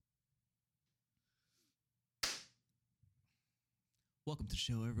Welcome to the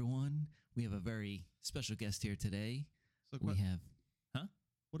show, everyone. We have a very special guest here today. So We have, huh?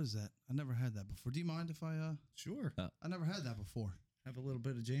 what is that? I never had that before. Do you mind if I? Sure. I never had that before. Have a little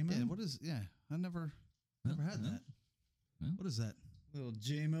bit of JMO. Yeah. What is? Yeah. I never had that. Well. What is that? Little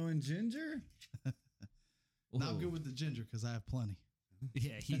JMO and ginger. Now I'm Whoa. good with the ginger because I have plenty.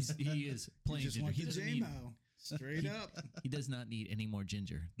 Yeah, he is plain Just ginger. want He the doesn't need- JMO. Straight up. He does not need any more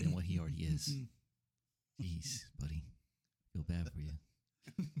ginger than what he already is. Jeez, buddy. Feel bad for you.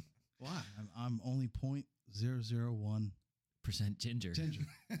 Why? I'm only 0.001 % ginger. ginger.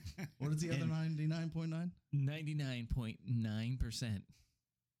 What is the other 99.9? 99.9%.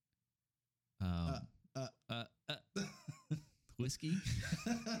 Whiskey?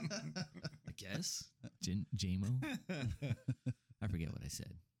 I guess. JMO? I forget what I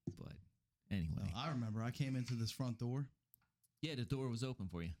said. But anyway. I remember. I came into this front door, Yeah, the door was open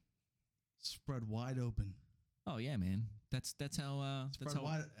for you. spread wide open. Oh yeah, man. That's how Spread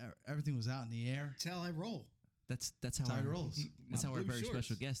wide. Everything was out in the air. That's how I roll. that's That's how how it our rolls. that's how our blue very shorts.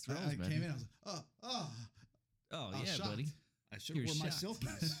 special guest rolls, I buddy. came in. I was like, Oh I was yeah, shocked. buddy. I should You're wear my shocked.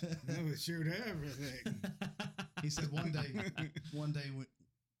 silkies. That would shoot everything. He said one day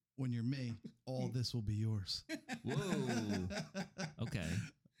when you're me, all this will be yours. Whoa. Okay.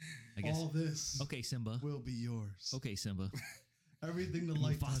 I guess. All this Okay, Simba. will be yours. Okay, Simba. Everything the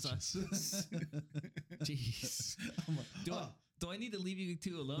light Mufasa. touches. Jeez. I'm like, Do I need to leave you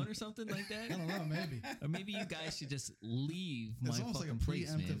two alone or something like I that? don't know, maybe. Or maybe you guys should just leave my It's almost like a fucking place,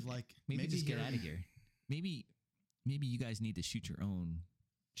 man. preemptive, like Maybe just get here- out of here. Maybe you guys need to shoot your own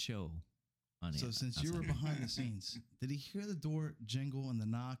show on it. So since you were behind the scenes, did he hear the door jingle and the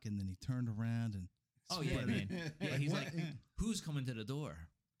knock, and then he turned around and? Oh yeah, spread it? man. Yeah, he's What- like, who's coming to the door?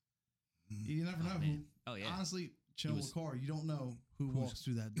 You never know who. man. Oh, yeah. Honestly, chill was- a car. You don't know who walks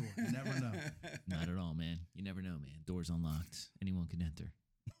through that door. You never know. Not at all, man. You never know, man. Doors unlocked. Anyone can enter.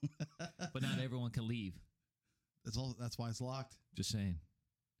 But not everyone can leave. That's why it's locked. Just saying.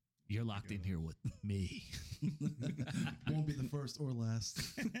 You're locked in here with me. Won't be the first or last.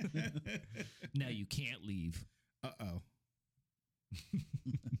 Now you can't leave. Uh-oh.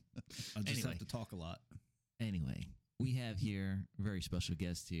 I'll just Anyway. have to talk a lot. Anyway, we have here a very special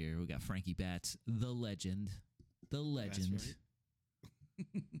guest here. We got Frankie Batts, the legend, right.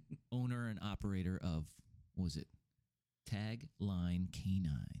 owner and operator of, what was it? Tagline K-9.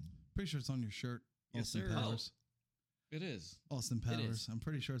 Pretty sure it's on your shirt. Yes, Austin sir. Powers. It is. Austin It Powers. is. I'm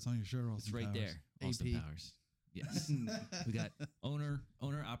pretty sure it's on your shirt. Austin It's right Powers. there. Austin AP. Powers. Yes. We got owner,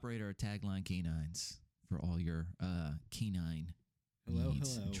 operator of Tagline K9s for all your K9 Hello,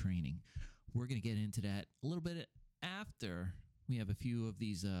 needs hello. and training. We're going to get into that a little bit after we have a few of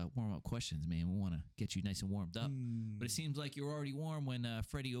these warm-up questions, man. We want to get you nice and warmed up. But it seems like you're already warm when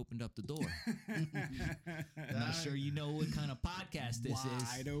Freddie opened up the door. I'm not sure you know what kind of podcast this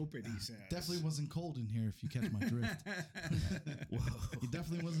Wide is. open, he says. Definitely wasn't cold in here if you catch my drift. Whoa. He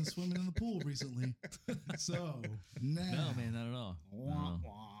definitely wasn't swimming in the pool recently. So, now. No, man, not at all. Wah, No.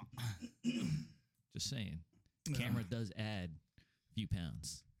 wah. Just saying. Camera does add a few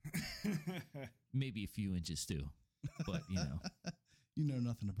pounds. Maybe a few inches too. But, you know, You know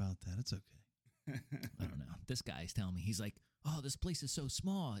nothing about that. It's okay. I don't know. This guy's telling me, he's like, oh, this place is so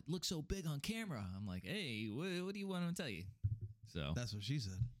small. It looks so big on camera. I'm like, hey, what do you want him to tell you? So, That's what she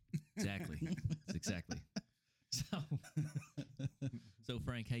said. exactly. That's exactly. So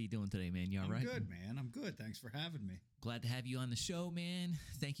Frank, how you doing today, man? You all I'm right? good, man. I'm good. Thanks for having me. Glad to have you on the show, man.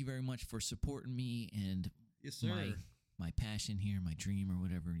 Thank you very much for supporting me and Yes, sir. my passion here, my dream, or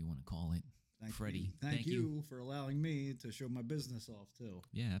whatever you want to call it. Thank Freddie, you. Thank you for allowing me to show my business off, too.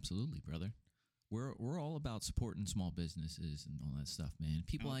 Yeah, absolutely, brother. We're all about supporting small businesses and all that stuff, man.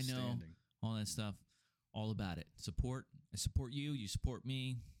 People I know, Outstanding. all that stuff, all about it. Support. I support you. You support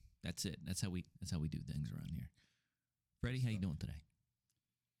me. That's it. That's how we do things around here. Freddie, how you doing today?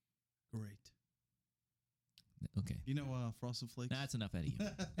 Great. Okay. You know Frosted Flakes? That's enough out of you.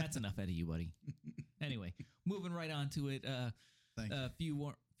 That's enough out of you, buddy. Anyway, moving right on to it. Thank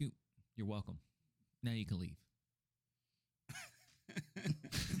you. You're welcome. Now you can leave.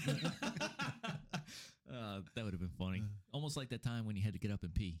 That would have been funny. Almost like that time when you had to get up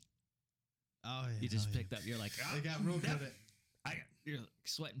and pee. Oh, yeah. You just oh, yeah. picked up. You're like, They got real good at it. you're like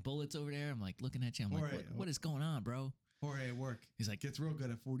sweating bullets over there. I'm like looking at you. I'm like, Jorge, what is going on, bro? Jorge at work. He's like, Gets real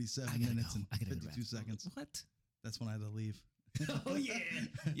good at 47 I gotta minutes go. I and gotta go to the 52 bathroom. seconds. What? That's when I had to leave. Oh yeah,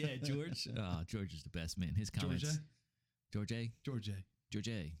 yeah. George. Oh, George is the best, man. His comments. George. George.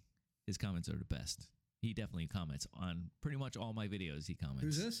 His comments are the best. He definitely comments on pretty much all my videos. He comments.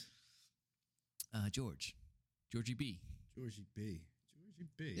 Who's this? Georgie B. Georgie B. Georgie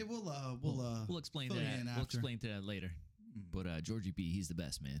B. Yeah, We'll explain fill you that. in We'll after. explain to that later. but Georgie B, he's the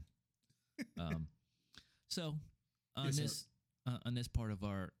best, man. So on Yes, on this part of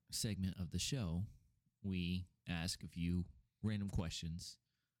our segment of the show, we ask a few random questions,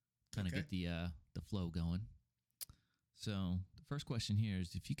 kind of Okay. get the flow going. So the first question here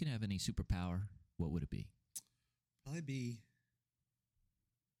is: if you could have any superpower, what would it be? Probably be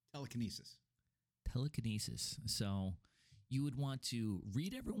telekinesis. Telekinesis. So you would want to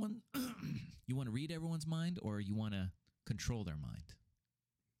read everyone. You want to read everyone's mind, or you want to control their mind?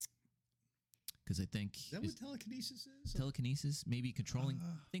 Because I think Is that what telekinesis is? telekinesis, maybe controlling. I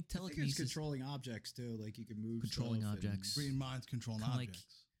think I think it's telekinesis, controlling objects too. Like you can move Controlling stuff and- objects. Reading minds, controlling Kinda like-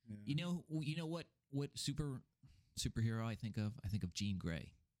 objects. Yeah. you know what superhero I think of? I think of Jean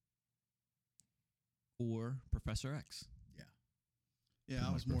Grey or Professor X. Yeah, Pretty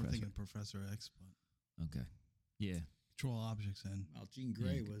I was much more Professor. thinking Professor X, but Okay. Yeah. control objects and Well, Jean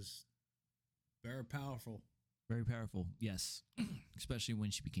Grey Yeah. was very powerful. Very powerful. Yes. Especially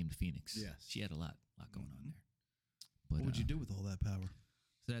when she became the Phoenix. Yes. She had a lot going on Mhm. there. But what would you do with all that power?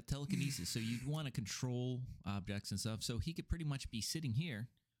 So that telekinesis. So you'd want to control objects and stuff. So he could pretty much be sitting here,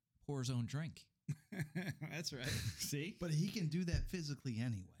 pour his own drink. That's right. See? But he can do that physically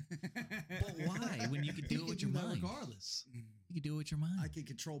anyway. But why? When you could do He it with can your do that mind. regardless. You could do it with your mind. I can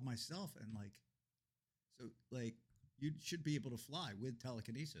control myself and like you should be able to fly with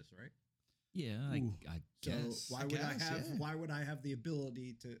telekinesis, right? Yeah, Ooh. I So guess. why I would I guess, have yeah. why would I have the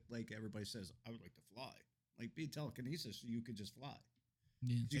ability to, like everybody says, I would like to fly. Like be telekinesis, you could just fly.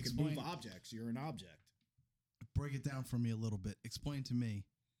 Yeah. You can move Explain- objects. You're an object. Break it down for me a little bit. Explain to me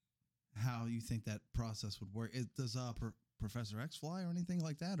how you think that process would work. Does Professor X fly or anything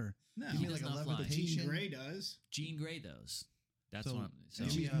like that? Or No, you He mean does like a not fly. levitation? Jean Grey does. Jean Grey those. That's So- what I'm so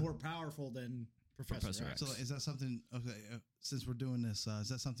and She's Yeah. more powerful than Professor, Professor X. X. So is that something? Okay, since we're doing this, is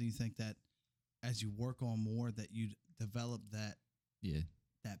that something you think that as you work on more, that you develop yeah.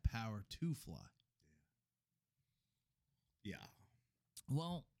 that power to fly? Yeah.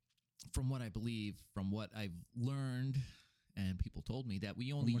 Well, from what I believe, from what I've learned, and people told me that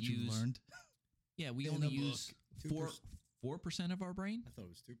we From only what use you've learned. yeah we in only a use book. 4% of our brain. I thought it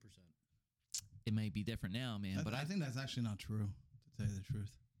was 2%. It may be different now, man, but I think that's actually not true. To tell you the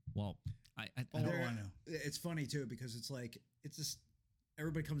truth, well, I Well, don't, there- I know. It's funny too because it's like it's just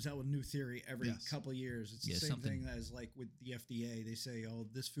everybody comes out with new theory every Yes. couple of years. It's Yeah, the same something- thing as like with the FDA. They say, "Oh,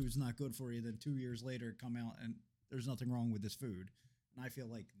 this food's not good for you." Then 2 years later, come out and there's nothing wrong with this food. And I feel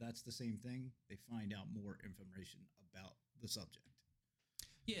like that's the same thing. They find out more information about the subject.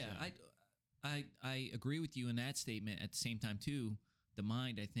 yeah, So- I agree with you in that statement. At the same time, too, the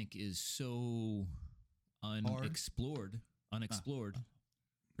mind I think is so unexplored,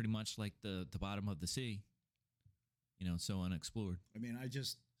 pretty much like the bottom of the sea. You know, so unexplored. I mean, I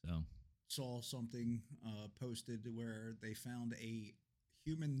just So saw something posted where they found a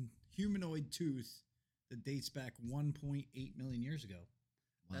humanoid tooth that dates back 1.8 million years ago.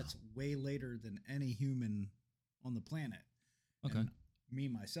 That's way later than any human on the planet. okay. And me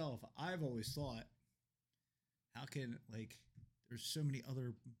myself, I've always thought, how can like there's so many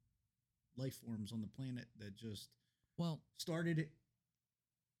other life forms on the planet that just Well, started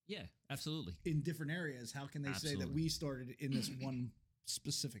yeah, absolutely. in different areas. How can they say that Absolutely. we started in this one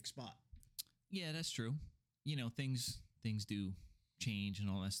specific spot? Yeah, that's true. You know, things do change and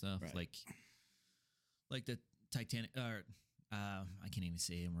all that stuff. Right. Like the Titanic, or I can't even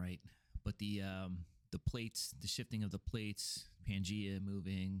say them right, but the plates, the shifting of the plates, Pangea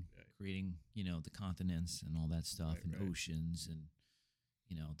moving, Right. creating the continents and all that stuff, Right, and right. oceans and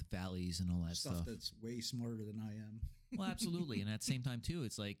the valleys and all that Stuff stuff. that's way smarter than I am. Well, absolutely, and at the same time too,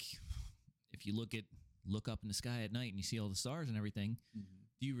 it's like if you look up in the sky at night and you see all the stars and everything.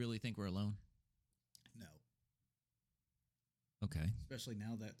 Do you really think we're alone? No, Okay. especially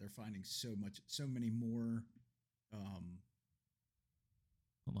now that they're finding so many more.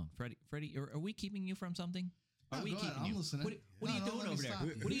 Hold on, Freddie, are we keeping you from something? Are No, we go ahead, keeping I'm you? listening. What are you No, doing let me over there? stop you.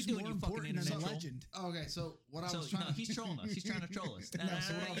 What are you Who's doing, more you fucking important than internet a troll? legend? Okay, so what I So was trying he's trolling us. He's trying to troll us. No, so what I was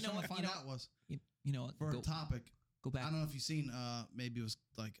You know trying what? to find out was You know what? for Go, a topic. go I back. don't know if you've seen, maybe it was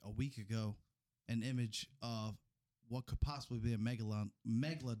like a week ago, an image of what could possibly be a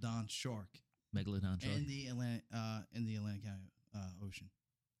megalodon shark Megalodon shark in the Atlantic Ocean.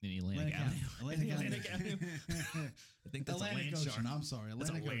 in the Atlantic Avenue. Atlantic Atlantic Avenue. Avenue. I think that's Atlantic a land Ocean. shark. I'm sorry, That's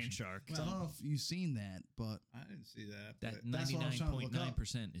a Atlantic land Ocean. shark. So I don't know if you've seen that, but I didn't see that. That but that's what I was trying to look up.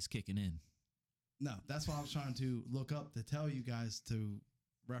 99.9% is kicking in. no, that's what I was trying to look up to tell you guys to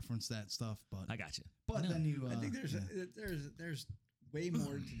reference that stuff. But I got you. but No. then you, I think there's yeah. there's way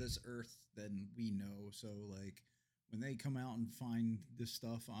more to this earth than we know. So like when they come out and find this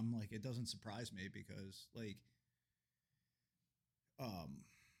stuff, I'm like, it doesn't surprise me because like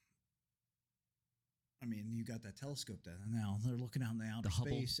I mean, you got that telescope now. They're looking out in the outer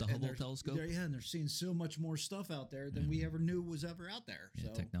space. The Hubble telescope? And they're seeing so much more stuff out there than we ever knew was ever out there. Yeah,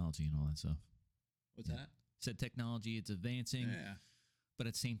 So, technology and all that stuff. what's that? Said technology, it's advancing. Yeah. But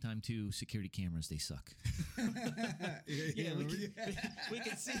at the same time, too, security cameras, they suck. Yeah, we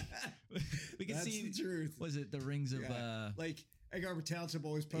can see. We can That's see. the truth. Was it the rings of? Like Egg Harbor Township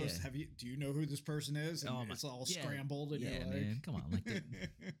always posts. Yeah. Do you know who this person is? And it's all scrambled. And yeah, you're like, man, come on, like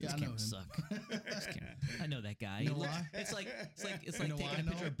these I know cameras him. suck. I know that guy. You know why? It's like You know taking why I a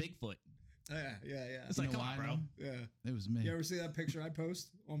know picture it? of Bigfoot. yeah. It's You like, know come why on, I bro. know? Yeah. It was me. You ever see that picture I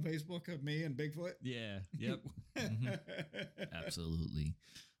post on Facebook of me and Bigfoot? Yeah. Yep. Mhm. Absolutely.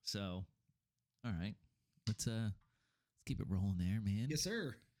 So, all right, let's keep it rolling there, man. Yes,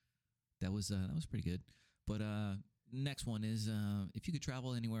 sir. That was pretty good. But next one is if you could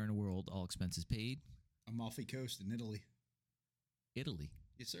travel anywhere in the world, all expenses paid. Amalfi Coast in Italy. Italy.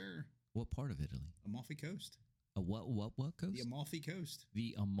 Yes, sir. What part of Italy? Amalfi Coast. A what coast? The Amalfi Coast.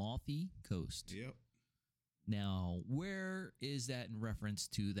 The Amalfi Coast. Yep. Now, where is that in reference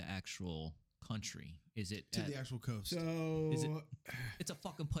to the actual country? Is it To the actual coast. So Is it- It's a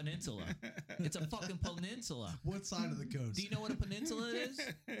fucking peninsula. It's a fucking peninsula. What side of the coast? Do you know what a peninsula is?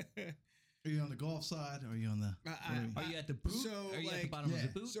 Are you on the Gulf side or are you on the... Are you at the boot? So, Are you at the like- bottom of Yeah.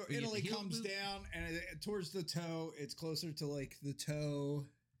 the boot? So Are you at the Italy heel comes boot? down and towards the toe. It's closer to like the toe,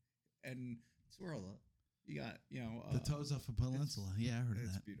 and it's where all you got. the toes off a peninsula. Yeah, I heard of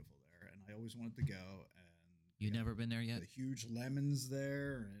It's that. beautiful there, and I always wanted to go. And You got never been there yet? the huge lemons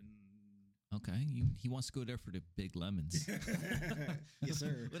there, and Okay, he wants to go there for the big lemons. yes,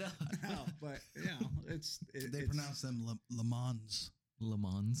 sir. What else? No, but it's They pronounce them Le Mans. Le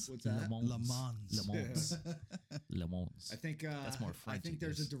Mans. What's that? Le Mans. Le Mans. Le Mans. Le Mans. I think That's more I French, think I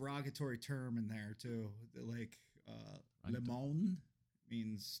there's a guess. derogatory term in there too. Like Right. le monde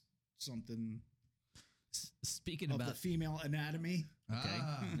means something Speaking of the about female anatomy. okay,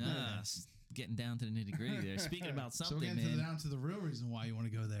 getting down to the nitty gritty there. Speaking about So we're something, getting man. down to the real reason why you want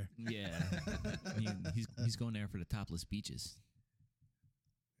to go there. Yeah, he's going there for the topless beaches.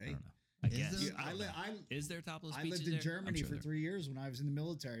 I Hey, don't know. I Is guess. there- Is there topless I beaches lived in there? I'm Germany sure for there- 3 years when I was in the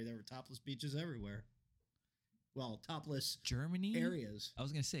military. There were topless beaches everywhere. Well, topless Germany areas. I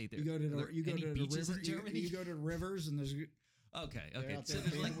was gonna say there, You go to are there the any the beaches river. in Germany. You go to the rivers and there's Okay. They're out So there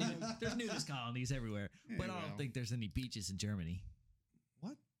there's being- there's nudist colonies everywhere, Yeah, but I well. don't think there's any beaches in Germany.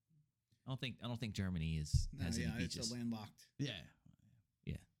 What? I don't think Germany has it's any beaches. a landlocked. Yeah.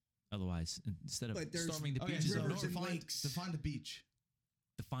 Otherwise, instead of But there's- storming the Okay, beaches, so of rivers North, and define, lakes. define the beach.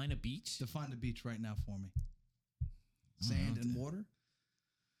 define a beach. Define the beach right now for me. I don't Sand know. and water?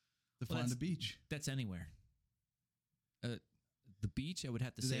 Define that's- the beach. That's anywhere. The beach, I would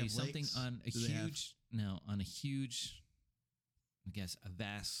have to Do they say have something lakes? on a Do they have- huge, on a huge, I guess, a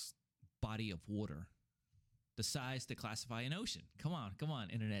vast body of water, the size to classify an ocean. Come on,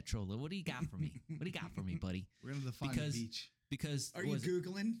 internet troller. What do you got for me? What do you got for me, buddy? We're going to define Because- the beach. Because Are you was it-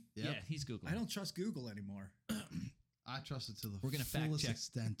 Googling? Yep. Yeah, he's googling. I don't trust Google anymore. I trust it to the We're gonna fact fullest check.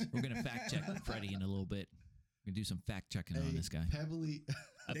 extent. We're gonna fact check Freddie in a little bit. We're gonna do some fact checking on this guy. Pebbly,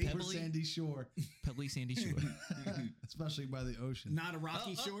 A paper pebbly- sandy shore, Pebbly sandy shore especially by the ocean. Not a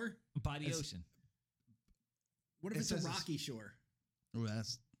rocky Oh, oh. shore. by the It's- ocean. What if it it's a says it's- rocky shore? Oh,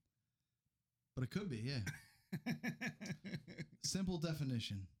 but it could be, yeah. Simple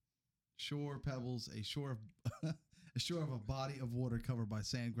definition: shore, pebbles, a shore of a shore of a body of water covered by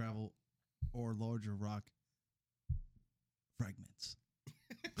sand, gravel, or larger rock fragments.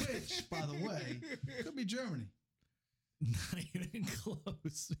 Which, by the way, could be Germany. Not even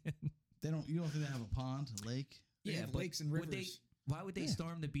close, man. You don't think they have a pond, a lake? They have but lakes and would rivers. why would they Yeah.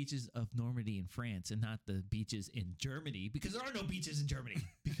 storm the beaches of Normandy in France and not the beaches in Germany? Because there are no beaches in Germany.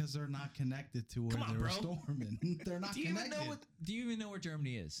 Because they're not connected to where Come on, they were bro. storming. They're not Do you even connected. know do you even know where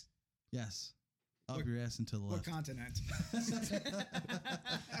Germany is? Yes. Up What- your ass and to the What left. continent?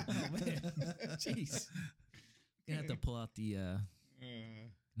 Oh man, jeez. Gonna have to pull out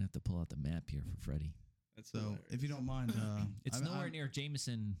the map here for Freddie. That's So, hilarious. if you don't mind, It's I'm- nowhere I'm- near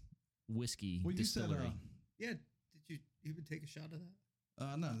Jameson whiskey Well, you said, distillery. Yeah, did you even take a shot of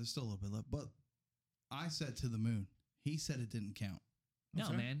that? no, there's still a little bit left. But I said to the moon. He said it didn't count. no,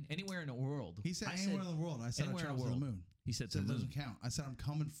 sorry? man, anywhere in the world. He said I anywhere in the world. I said I anywhere in the traveled to the world. moon. He said So to it the moon. doesn't count. I said I'm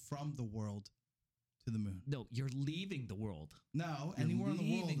coming from the world to the moon. No, you're leaving the world. No, You're anywhere in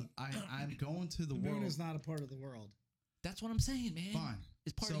the world, leaving. I'm going to the The world. moon is not a part of the world. That's what I'm saying, man. Fine.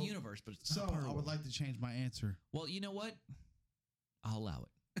 It's part of So- the universe, but it's So not part of the I would world. like to change my answer. Well, you know what? I'll allow it.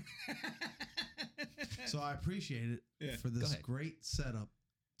 So I appreciate it Yeah. for Go this ahead. great setup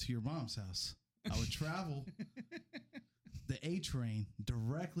to your mom's house. I would travel the the A train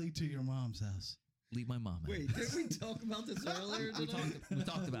directly to your mom's house. Leave my mom out. Wait, didn't we talk about this earlier? We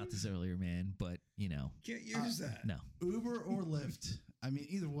talked about this earlier, man. But Can't use that. no. Uber or Lyft. I mean,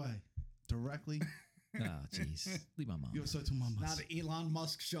 either way, directly. Oh, jeez. Leave my mom. Yo soy tu mamá. Not an Elon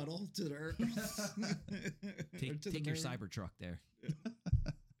Musk shuttle to the Earth. Take your Cybertruck there.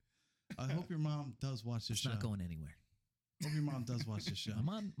 I hope your mom does watch this It's show. not going anywhere. Hope your mom does watch this show.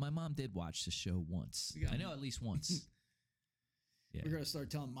 My mom did watch the show once. Yeah. I know at least once. Yeah. We're gonna start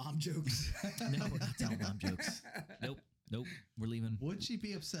telling mom jokes. No, we're not telling mom jokes. Nope. We're leaving Would she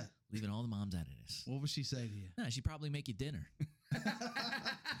be upset? all the moms out of this. What would she say to you? Nah, she'd probably make you dinner.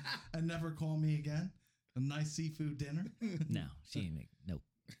 And never call me again? A nice seafood dinner? No, she ain't make. Nope.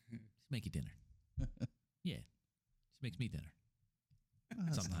 She'd make you dinner. Yeah, she makes me dinner Oh,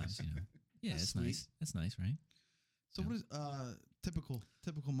 that's sometimes. nice. Yeah, That's it's sweet. nice. That's nice, right? So what is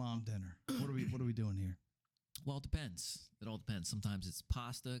typical mom dinner? What are we doing here? Well, it depends. It all depends. Sometimes it's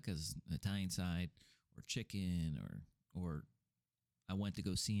pasta because Italian side, or chicken, or I went to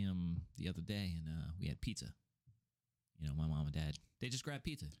go see him the other day and we had pizza. My mom and dad, they just grabbed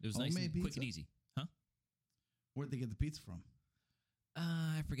pizza. It was nice and Homemade quick pizza? and easy. Huh? Where'd they get the pizza from?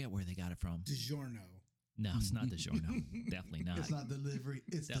 I forget where they got it from. DiGiorno. No, it's not DiGiorno. Definitely not. It's not delivery.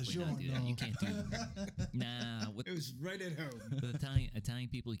 It's Definitely not do that. You DiGiorno. can't do Nah, with It was right at home. Italian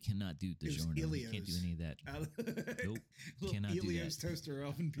people, you cannot do was DiGiorno. You can't do Elio's. any of that. Nope. Little Cannot do Elio's that. toaster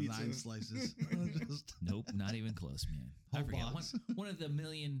oven pizza. 9 slices. Just Nope, not even close, man. I Whole forget. box. One of the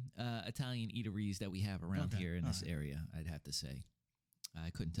million Italian eateries that we have around Okay, here in all this right. area, I'd have to say. I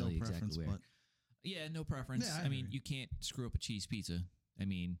couldn't tell no you exactly preference, where. but Yeah, no preference. Yeah, I I mean, hear you. you can't screw up a cheese pizza. I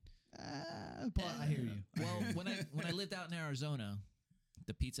mean, but I hear you. well, when I lived out in Arizona,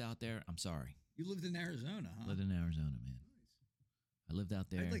 the pizza out there, I'm sorry. You lived in Arizona, huh? Lived in Arizona, man. I lived out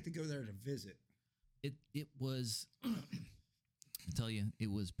there. I'd like to go there to visit. It was I tell you, it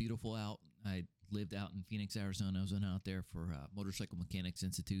was beautiful out. I lived out in Phoenix, Arizona. I was out there for Motorcycle Mechanics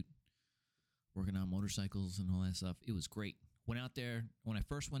Institute, working on motorcycles and all that stuff. It was great. Went out there. When I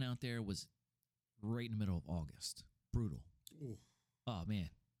first went out there, was right in the middle of August. Brutal. Ooh. Oh man.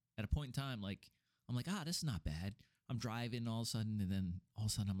 At a point in time, I'm like, this is not bad. I'm driving all of a sudden, and then all of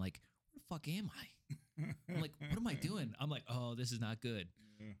a sudden I'm like, where the fuck am I? I'm like, what am I doing? I'm like, oh, this is not good.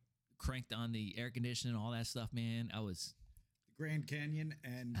 Yeah. Cranked on the air conditioning and all that stuff, man. I was Grand Canyon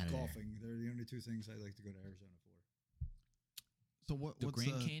and Outta there. golfing. They're the only two things I like to go to Arizona for. So what's the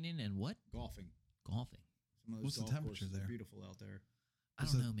Grand Canyon and what? Golfing. Golfing. Some of those What's the golf temperature courses are there? beautiful out there. I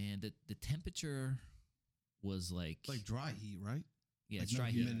What's don't the- know, man. The temperature was like, like dry heat, right? yeah, like it's no dry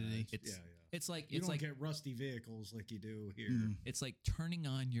heat. humidity. It's yeah. it's like You it's don't like get rusty vehicles like you do here. Mm. it's like turning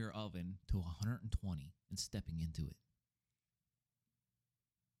on your oven to 120 and stepping into it.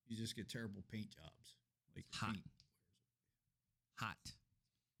 You just get terrible paint jobs. Like Hot. paint. Hot,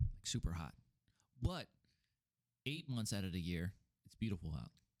 like super hot. But 8 months out of the year, it's beautiful out.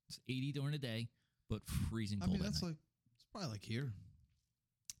 It's 80 during the day, but freezing I cold mean, at that's night. like it's probably like here.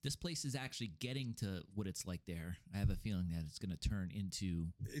 This place is actually getting to what it's like there. I have a feeling that it's going to turn into.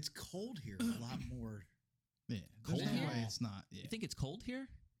 It's cold here a lot more. Yeah, there's Cold no here? way it's not. Yeah. You think it's cold here?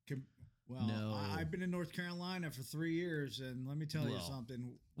 Well, No. I've been in North Carolina for 3 years, and let me tell you Well,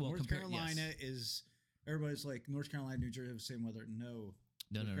 something. well, North compare- Carolina yes. is everybody's like North Carolina, New Jersey have the same weather. No,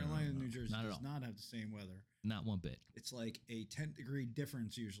 No, North no, Carolina and no, New Jersey not at does all. not have the same weather. Not one bit. It's like a 10-degree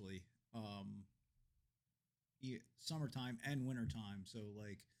difference usually. Summertime and wintertime. So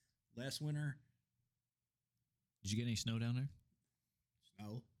like last winter, Did you get any snow down there?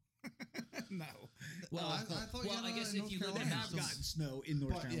 snow. No. Well, I thought well, I guess in if you North live in They Carolina, have mountains, gotten snow in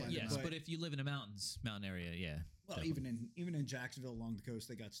North But, yeah, Carolina. yes, but, but if you live in a mountain area, yeah. well, definitely. even in Jacksonville along the coast,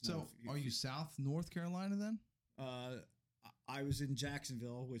 they got snow. So, are you South North Carolina then? I was in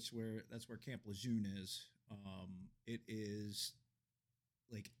Jacksonville, that's where Camp Lejeune is. It is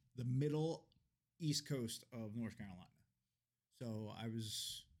like the middle east coast of North Carolina. So I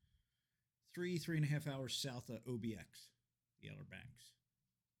was 3.5 hours south of OBX, the Outer Banks,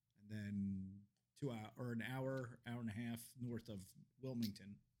 and then 2 hour or an hour and a half north of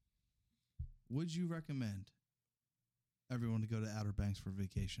Wilmington. Would you recommend everyone to go to Outer Banks for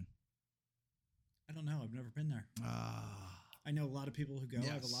vacation? I don't know. I've never been there. I know a lot of people who go. I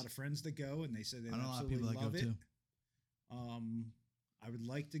have a Yes. lot of friends that go, and they say they I know a lot of absolutely people that go love it. too. I would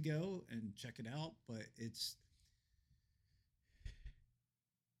like to go and check it out, but it's,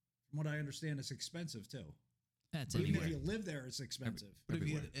 from what I understand, it's expensive too. That's Even anywhere. if you live there, it's expensive. But if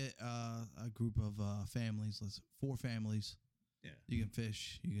you Everywhere. get a group of families, 4 families, Yeah. you can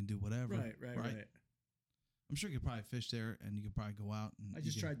fish, you can do whatever. Right. I'm sure you could probably fish there, and you could probably go out. And I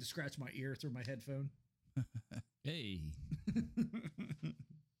just tried to scratch my ear through my headphone. Hey,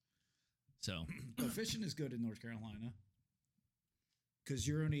 So, But fishing is good in North Carolina because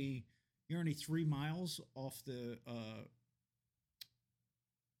you're only 3 miles off the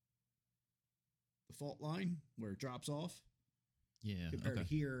fault line where it drops off. yeah. Compared Okay. to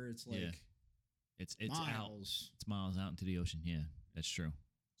here, it's like Yeah. It's out. miles. It's miles out into the ocean. Yeah, that's true.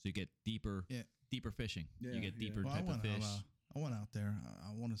 So you get deeper, Yeah. deeper fishing. Yeah, You get yeah. deeper Well, type of fish. I went out there.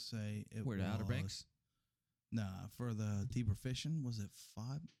 I want to say it Where, was the Outer Banks? Nah, for the deeper fishing, was it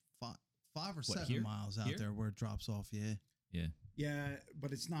five or 7 here? miles out Here? there where it drops off? Yeah. Yeah. Yeah,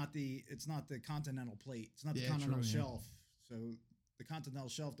 but it's not the continental plate. It's not the Yeah, continental true, yeah. shelf. So the continental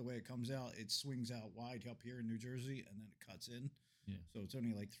shelf, the way it comes out, it swings out wide up here in New Jersey, and then it cuts in. Yeah. So it's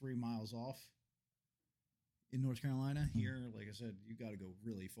only like 3 miles off. In North Carolina, here, like I said, you got to go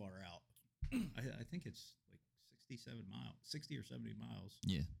really far out. I think it's like 60 or 70 miles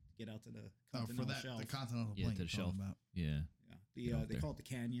Yeah. to get out to the Oh, continental for that shelf. the continental Yeah, plate to the you're talking shelf. about. Yeah. Yeah, Get out they there. call it the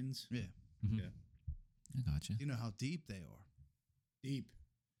canyons. Yeah. Mhm. Yeah. I gotcha. You know how deep they are. Deep.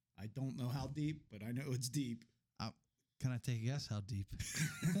 I don't know how deep, but I know it's deep. Can I take a guess how deep? We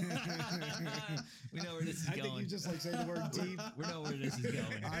know where this is I going. think you just like say the word deep. We know where this is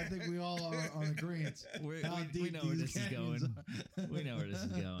going. I think we all are on agreement. We How know where deep this is these going. canyons We know where this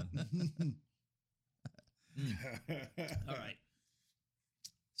is going. All right.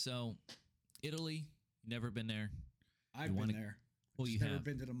 So, Italy, never been there. I've You been wanna- there. Well, Just you never have.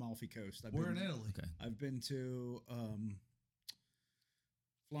 been to the Amalfi Coast. We're in Italy. Okay. I've been to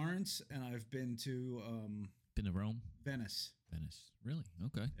Florence and I've been to Been to Rome, Venice. Venice. Really?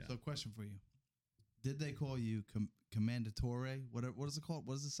 Okay. Yeah. So, question for you: did they call you commandatore? What is it called?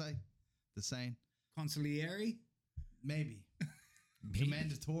 What does it say? The saying? Consigliere? Maybe Maybe.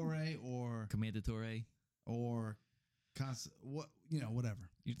 commandatore Commandatore. or whatever.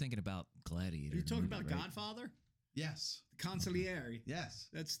 You're thinking about Gladiator. Are you talking movie, about right? Godfather? Yes. Consigliere. Yes.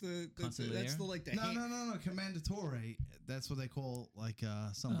 That's the Consigliere? that's the like the No. Commandatore. That's what they call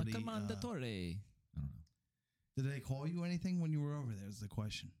somebody. Commandatore. I don't know. Did they call you anything when you were over there? Is the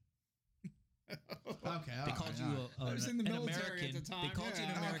question. Okay. They called you I was in the an military American. at the time. They called you an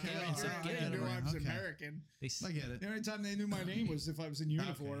yeah. American Okay, and said, alright, "Get I out They of knew here." I was Okay. American. They s- I get it. The only time they knew my name was if I was in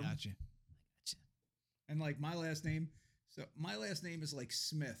uniform. Okay, gotcha. And like my last name, so my last name is like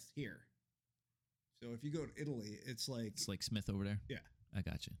Smith here. So if you go to Italy, it's like Smith over there. Yeah. I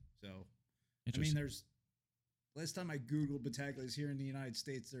got you. so. I mean, Interesting. there's last time I googled Battaglias here in the United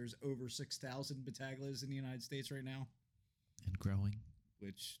States, there's over 6,000 Battaglias in the United States right now. And growing.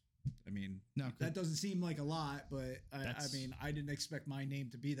 Which, I mean, No, that doesn't seem like a lot, but I That's- mean, I didn't expect my name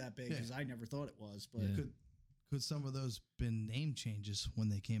to be that big Yeah. because I never thought it was. But Yeah. Could some of those been name changes when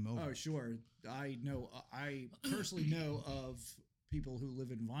they came over? oh, sure, I know. I personally know of people who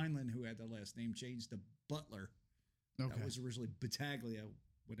live in Vineland who had their last name changed to Butler. Okay. That was originally Battaglia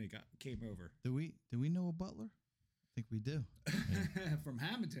when they came over Do we know a butler? I think we do. from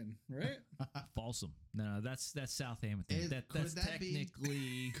Hamilton, right? Folsom. No, that's Southampton. That's could that be-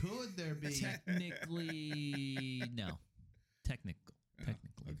 technically Could there be? technically no. Technically.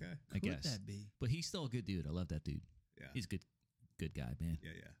 Okay. I Could guess. that be? But he's still a good dude. I love that dude. Yeah. He's a good guy, man.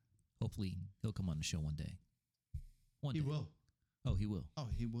 Yeah. Yeah. Hopefully he'll come on the show one day. One He day. will. Oh, he will. Oh,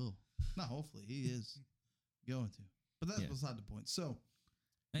 he will. Not hopefully. He is going to. But that's Yeah. beside the point. So,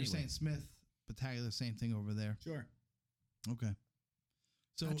 Anyway, you're saying Smith, Battaglia, same thing over there. Sure. Okay.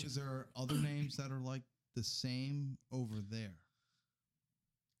 So, Gotcha. is there other names that are like the same over there?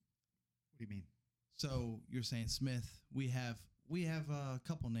 What do you mean? So, you're saying Smith. We have a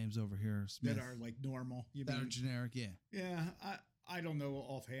couple names over here. Smith That are like normal. You that are mean? generic. Yeah. Yeah, I don't know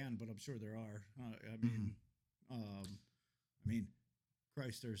offhand, but I'm sure there are. I mean,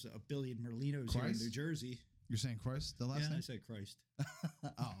 Christ, there's a billion Merlinos here in Christ? New Jersey. You're saying Christ, the last Yeah, I name? said Christ.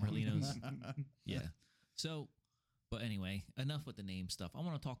 Oh. Merlinos. Yeah. So, but anyway, enough with the name stuff. I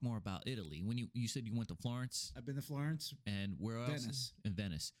want to talk more about Italy. When you said you went to Florence I've been to Florence. and where else? Venice. In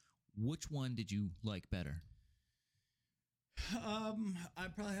Venice. Which one did you like better?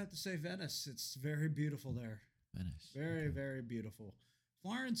 I'd probably have to say Venice. It's very beautiful there. Venice. Very, Okay. very beautiful.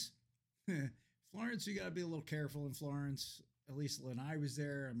 Florence, Florence, you got to be a little careful in Florence. At least when I was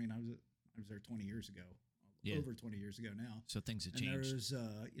there. I mean, I was there 20 years ago. Yeah. Over 20 years ago now. So things have And changed. there's,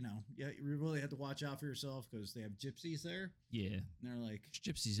 you really have to watch out for yourself because they have gypsies there. Yeah. And they're like,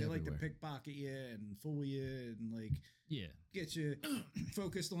 There's gypsies they everywhere. like to pickpocket you and fool you and like Yeah. get you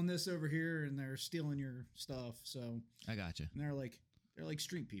focused on this over here, and they're stealing your stuff. So, I gotcha. and they're like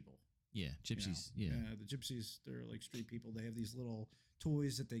street people. Yeah. you know. Gypsies. Yeah. The gypsies, they're like street people. They have these little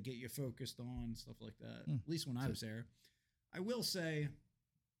toys that they get you focused on, and stuff like that. At least when I was there. I will say,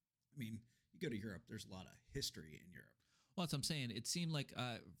 I mean, you go to Europe, there's a lot of history in Europe. Well, that's what I'm saying. It seemed like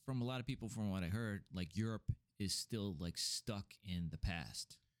from a lot of people, from what I heard, like Europe is still like stuck in the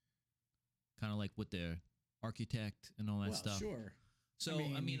past, kind of like with their architect and all that stuff. Sure. So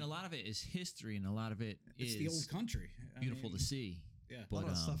I mean, a lot of it is history, and a lot of it It's is the old country. beautiful to see. Yeah. A But lot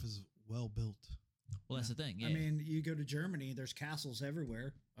of stuff is well built. well, that's the thing. Yeah. I mean, you go to Germany, there's castles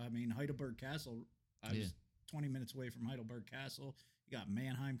everywhere. I mean, Heidelberg Castle, I was 20 minutes away from Heidelberg Castle. You got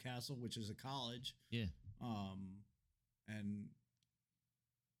Mannheim Castle, which is a college. yeah. And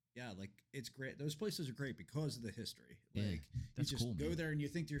yeah, like it's great. Those places are great because of the history. Yeah, Like that's you just cool, go man. there and you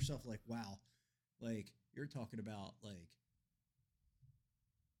think to yourself, like, wow, like you're talking about like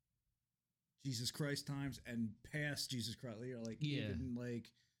Jesus Christ times and past Jesus Christ. You know, like Yeah. even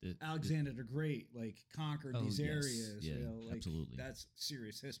like The- Alexander the Great, like conquered Oh, these yes. areas. Yeah, You know, like absolutely. that's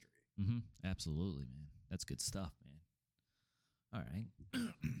serious history. Absolutely, man. That's good stuff, man. All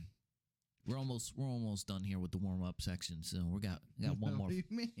right. We're almost done here with the warm up section. So we got one more. What do you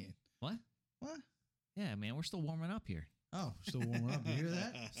mean? What? What? Yeah, man. We're still warming up here. Oh, still warming up. You hear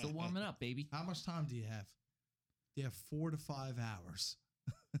that? Still warming up, baby. How much time do you have? You have 4 to 5 hours.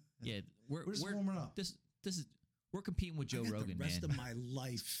 Yeah, we're We're just warming up. This is we're competing with Joe I got Rogan, the rest man. of my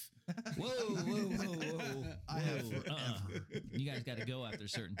life. Whoa, whoa, whoa, whoa! I have Whoa, forever. You guys got to go after a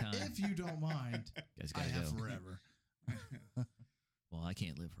certain time. If you don't mind, Guys I gotta have go. forever. Well, I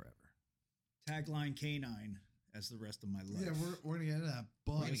can't live forever. Tagline K-9 as the rest of my life. Yeah, we're gonna get into that.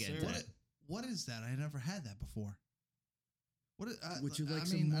 But We're gonna get into what, that. what is that? I never had that before. What is, Would you like I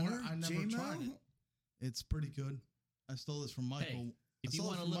some mean, more? I never J-Mo? tried it. It's pretty good. I stole this from Michael. If I you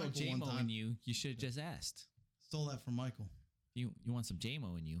stole it want a from little Michael one JMO time. in you, you should have just asked. Stole that from Michael. You want some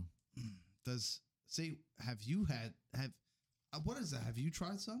JMO in you? What is that? Have you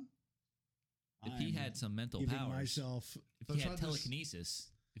tried some? If he had some mental giving powers, myself. if So he try had this-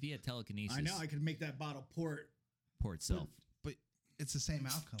 telekinesis, if he had telekinesis, I know I could make that bottle port. pour itself. But it's the same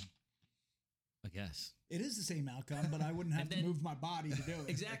outcome. I guess It is the same outcome, but I wouldn't have And to then- move my body to do it.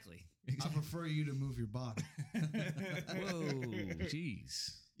 exactly. I prefer you to move your body. Whoa,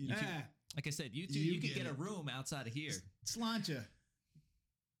 jeez. You could- Ah, like I said, you two, You you could get get a it. room outside of here. Sláinte.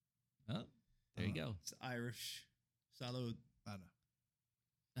 Oh, there you go. It's Irish. Salud. I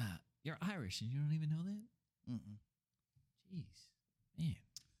know. You're Irish and you don't even know that? Mm-mm. Jeez, man.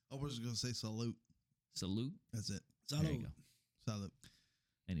 I was just gonna say salute. Salute. That's it. Salud. There you go. Salute.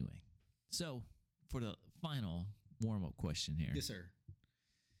 Anyway, so for the final warm-up question here, Yes, sir.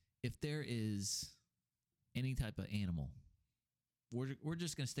 if there is any type of animal, we're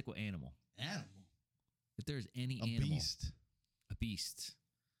just gonna stick with animal. Animal. If there's any A animal, beast. a beast,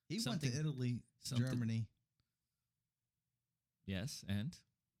 He went Something- to Italy, something- Germany. yes, and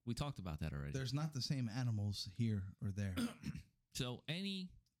we talked about that already. There's not the same animals here or there. So any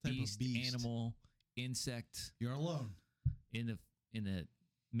Type of beast, beast. animal, insect You're alone. in the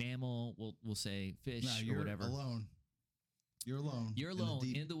mammal, we'll say fish No, or you're whatever. alone. You're alone. You're in the alone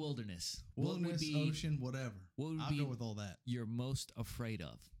deep in the wilderness. wilderness, what would be ocean, whatever. what would I'll be go with all that. you're most afraid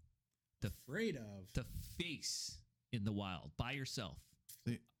of? Afraid of. To face in the wild by yourself.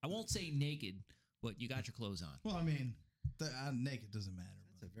 See- I won't say naked, but you got your clothes on. Well, I mean, naked doesn't matter.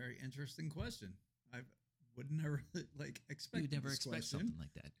 That's a very interesting question. I would never like expect. You would never this expect question. something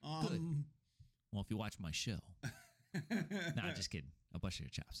like that. Good. Well, if you watch my show. Nah, just kidding. I'll bust your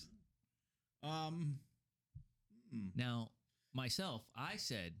chops. hmm. Now, myself, I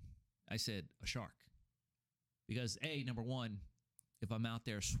said a shark. Because number one, if I'm out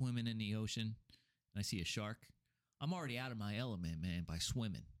there swimming in the ocean and I see a shark, I'm already out of my element, man, by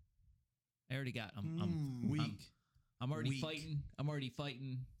swimming. I already got I'm Weak. I'm already Weak. fighting. I'm already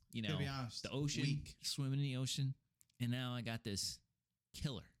fighting, you know, To be honest, the ocean, weak. swimming in the ocean, and now I got this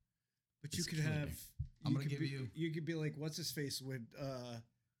killer. But you It's could killer. have. I'm gonna could give be- you- You could be like, what's his face with the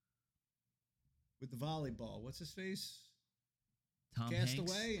volleyball? What's his face? Tom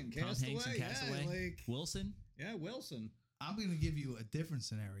Castaway Hanks, and Tom Hanks and Castaway, yeah, Castaway. like- Wilson. Yeah, Wilson. I'm going to give you a different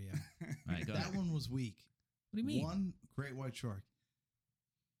scenario. All right, go That ahead. one was weak. What do you mean? One great white shark.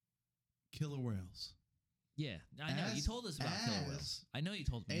 Killer whales. Yeah, I know. You As- told us about killer whales. as I know you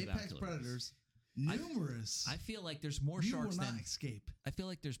told me about Apex killer whales. predators. Numerous. I feel like there's more you sharks will not than escape. I feel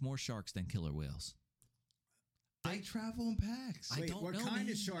like there's more sharks than killer whales. They travel in packs. Wait, I don't what know. kind of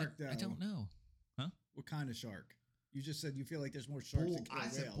man. shark, I though? don't know. What kind of shark? You just said you feel like there's more sharks than killer I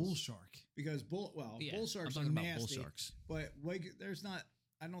whales. said bull shark. Because bull I'm sharks talking are about nasty. bull sharks. But there's not.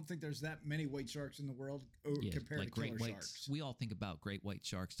 I don't think there's that many white sharks in the world Yeah, compared like to killer great whites. sharks. We all think about great white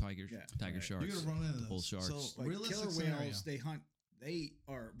sharks, tiger Yeah, right. sharks. You're going to run into those. bull sharks. So, But realistic killer scenario. whales, they hunt. They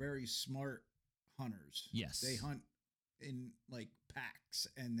are very smart hunters. Yes. They hunt in like packs,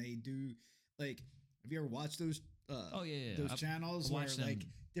 and they do like. Have you ever watched those Oh yeah, those channels where watched like them.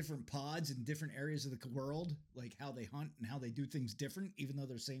 different pods in different areas of the world, like how they hunt and how they do things different, even though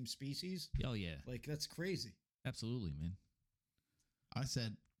they're same species. Oh yeah, Like that's crazy. absolutely, man. I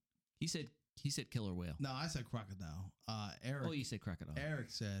said He said killer whale. no. I said crocodile. Eric. Oh, you said crocodile. Eric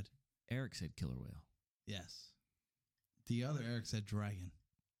said Eric said killer whale. yes. The other Eric said dragon.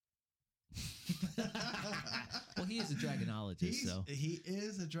 Well, he is a dragonologist, so He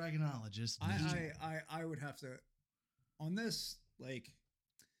is a dragonologist. I would have to on this, like,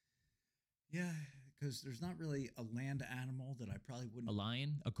 yeah, because there's not really a land animal that I probably wouldn't a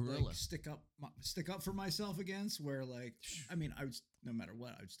lion, a gorilla. like, stick up for myself against. Where like, I mean, I would no matter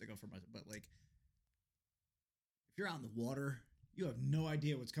what, I would stick up for myself. But like, if you're out in the water, you have no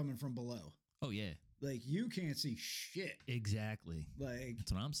idea what's coming from below. Oh yeah, Like you can't see shit. exactly. Like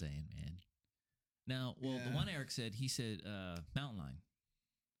That's what I'm saying, man. Now, well, the Yeah. one Eric said, he said mountain lion.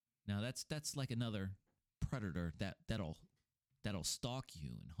 Now that's like another predator that'll stalk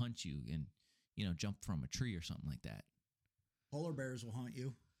you and hunt you and jump from a tree or something like that. polar bears will haunt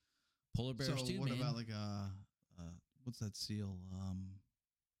you. Polar bears so too, what man. about like what's that seal?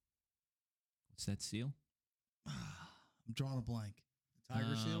 What's that seal? I'm drawing a blank.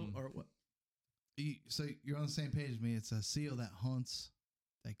 Tiger seal Um, or what? So you're on the same page as me. It's a seal that hunts,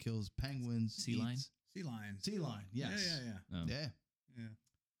 that kills penguins, Sea lion? eats- Sea lion. sea lion. Yes. Yeah. Oh. Yeah. Yeah.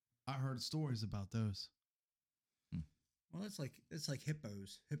 I heard stories about those. Well, it's like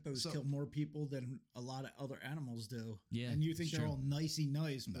hippos. Hippos So- kill more people than a lot of other animals do. Yeah, And you think it's they're true. all nicey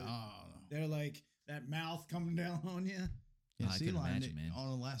nice, No, but no. they're like that mouth coming down on you. Yeah, I sea couldn't lion. imagine, man. On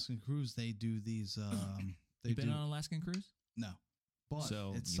Alaskan cruise, they do these. They You been do on an Alaskan cruise? no, but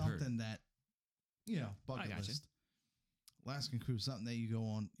So, it's you heard. something that bucket gotcha. list. Alaskan cruise, something that you go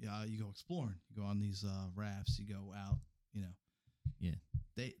on. You go exploring. You go on these rafts. You go out. Yeah.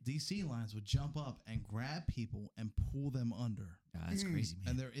 These sea lions would jump up and grab people and pull them under, Ah, that's crazy,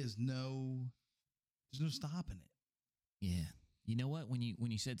 man. and there's no stopping it. Yeah. You know what? When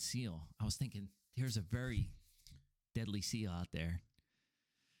you said seal, I was thinking there's a very deadly seal out there,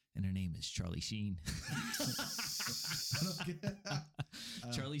 and her name is Charlie Sheen. I don't get-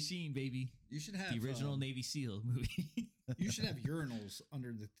 Charlie Sheen, baby, You should have the original Navy SEAL movie. You should have urinals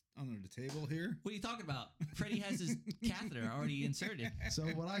under the table here. What are you talking about? Freddie has his catheter already inserted. So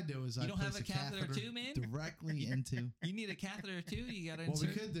what I do is You I don't place have a catheter too, man? directly into. You need a catheter too. You got to What we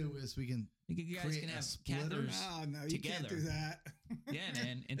insert. could do is we can. You guys create can a have splitter. catheters. Oh no, you can't Together. do that. Yeah,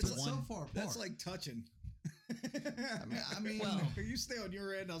 man. Into It's one. so far apart. That's like touching. I mean, Well, you stay on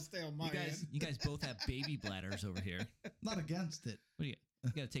your end, I'll stay on my end. you guys both have baby bladders over here. not against it. What do you?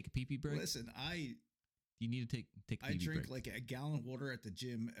 You got to take a pee break. Listen, You need to take a I pee drink break. like a gallon of water at the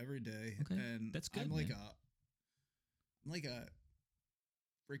gym every day. Okay, And that's good, I'm like man. I'm like a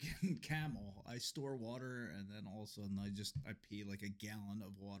freaking camel. I store water and then all of a sudden I pee like a gallon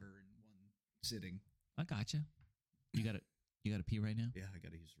of water in one sitting. I gotcha. You got to pee right now. Yeah, I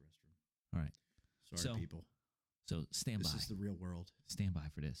gotta use the restroom. All right. Sorry, So, people. So stand This by. is the real world. Stand by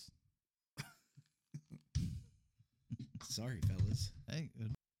for this. Sorry, fellas. Hey,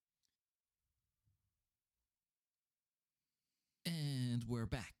 good. And we're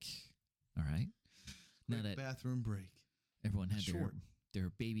back. All right. Now Quick that bathroom break. everyone had Short. their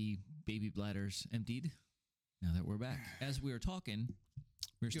baby bladders emptied, now that we're back, as we were talking,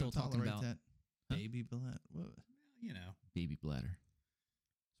 we were You still gonna talking tolerate about that Huh? baby blood. What? You know. baby bladder.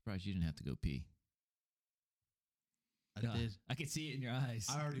 Surprised you didn't have to go pee. I Yeah, did. I can see it in your eyes.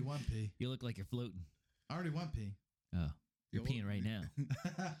 I already went pee. You look like you're floating. I already went pee. Oh, you're Yo, peeing right now.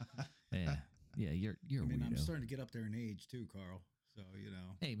 Yeah, yeah. You're I a mean, weirdo. I'm starting to get up there in age too, Carl. So, you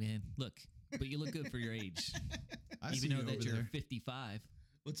know. Hey man, look, but you look good for your age. I see Even though you that over you're there. 55,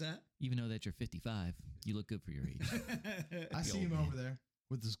 What's that? even though that you're 55, you look good for your age. I see old him man. over there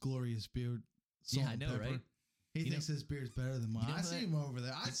with this glorious beard. Yeah, salt I and know, pepper. right? He You thinks his beard's better than mine. You know I see what? him over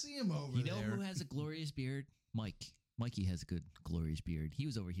there. I see him over You know there. who has a glorious beard? Mike. Mikey has a good glorious beard. He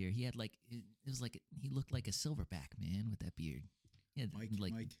was over here. He had like it was like he looked like a silverback man with that beard. Yeah, Mike,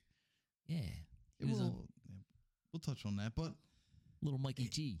 like Mike. yeah, he Yeah, was we'll touch on that, but a little Mikey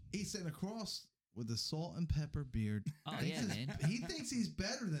G. he's sitting across with a salt and pepper beard. Oh Thinks yeah, he's- man. He thinks he's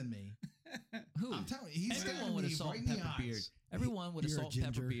better than me. Who? I'm telling you, he's Everyone staring with a me salt right and in the pepper eyes. beard. Everyone with a You're a salt and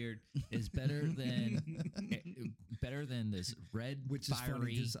pepper ginger. beard is better than this red Which is funny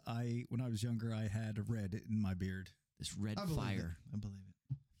fiery because when I was younger, I had a red in my beard. this red I believe fire. it. I believe it.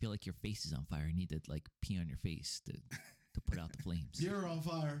 I feel like your face is on fire. You need to like pee on your face to put out the flames. You're on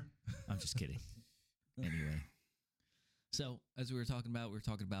fire. I'm just kidding. Anyway, so as we were talking about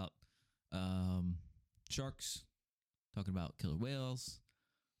sharks, talking about killer whales.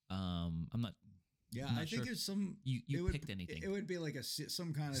 I'm not Yeah, I'm I not think sure there's some. you it picked would, anything. It would be like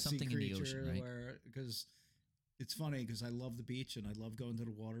some kind of Something sea in the creature, ocean, right? where because it's funny because I love the beach and I love going to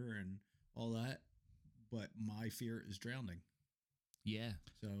the water and all that, but my fear is drowning. Yeah.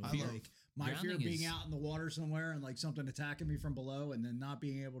 So I like love- my fear drowning of being is- out in the water somewhere and like something attacking me from below and then not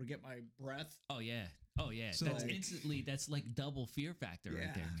being able to get my breath. Oh yeah. Oh yeah. So- That's instantly. That's like double fear factor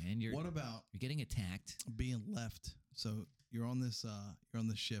right there, Yeah. man. You're What about you're getting attacked. being left? So you're on this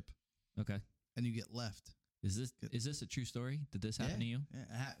ship Okay. and you get left. Is this a true story? Did this happen to you?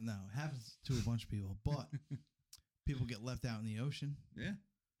 Yeah, no, it happens to a bunch of people, but people get left out in the ocean, Yeah.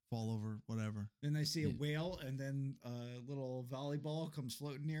 fall over, whatever. Then they see a Yeah. whale and then a little volleyball comes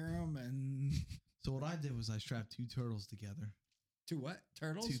floating near them and So what I did was I strapped 2 turtles together. to what?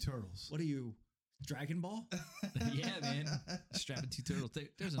 Turtles? 2 turtles. What are you? Dragon Ball? Yeah, man. Strapping 2 turtles. There's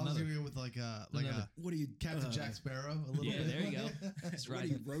I was another. gonna go with like Another. a What are you? Captain Jack Sparrow. A little Yeah, bit. there you go. Just What are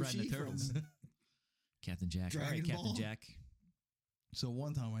you, riding the Roshi turtles. from Captain Jack. All right, Dragon Captain Ball? Jack. So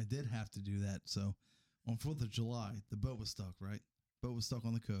one time I did have to do that. So on 4th of July, the boat was stuck, right? Boat was stuck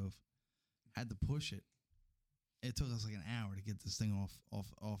on the cove. Had to push it. It took us like an hour to get this thing off.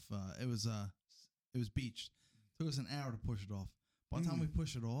 It was beached. Took us an hour to push it off. By the time we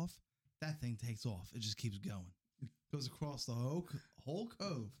push it off, that thing takes off. It just keeps going. Goes across the whole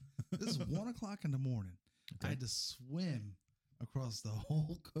cove. This is 1:00 in the morning. I had to swim across the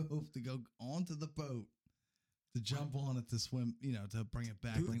whole cove to go onto the boat to jump on it to swim, to bring it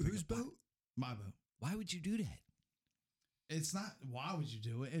back. Whose boat? My boat. Why would you do that? It's not, why would you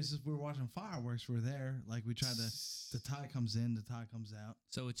do it? It's just we were watching fireworks. We're there. Like we tried to, the tide comes in, the tide comes out.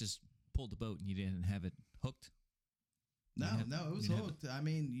 So it just pulled the boat and you didn't have it hooked? No, You didn't have- it was you didn't have hooked. I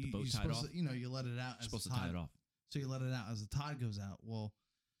mean, the boat you're tied supposed off? to, you let it out as Supposed the to tie tide. it off. So you let it out as the tide goes out. Well,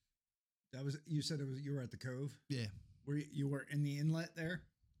 That was you said it was you were at the cove. yeah, You were in the inlet there.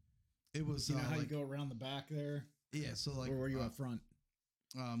 it was. You know how like, you go around the back there, yeah, so like, or were you up front?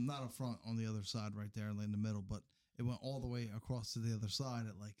 not up front on the other side, right there, like in the middle, but it went all the way across to the other side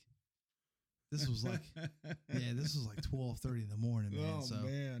at like. This was like, yeah, this was like 12:30 in the morning, man. Oh so,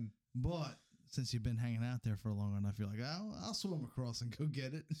 man. but since you've been hanging out there for long enough, you're like, I'll swim across and go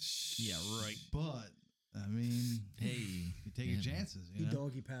get it. Yeah, right. But I mean, Hey. you take yeah, your man. chances. He You know?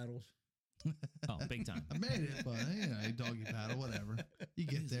 doggy paddles. Oh, big time. I made it, but you doggy paddle, whatever. You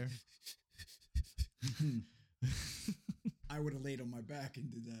get there. I would have laid on my back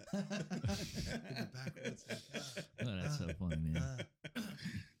and did that. Did it backwards. Oh, that's so funny, man.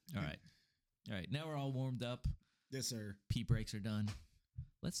 All right. All right. Now we're all warmed up. Yes, sir. Pee breaks are done.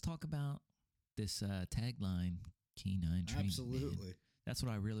 Let's talk about this tagline, K-9 training. Man. Absolutely. That's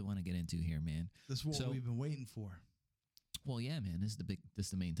what I really want to get into here, man. This is what So- we've been waiting for. Well, yeah, man. This is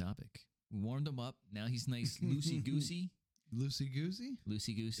the main topic. We warmed him up. Now he's nice, loosey goosey, Loosey goosey.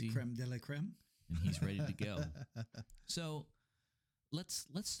 loosey goosey, Creme de la creme. and he's ready to go. So let's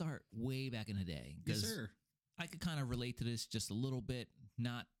start way back in the day, Yes, because sir. I could kind of relate to this just a little bit,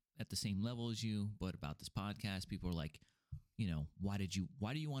 not at the same level as you, but about this podcast. People are like, why did you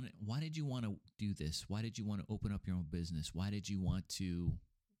want to do this? Why did you want to open up your own business? Why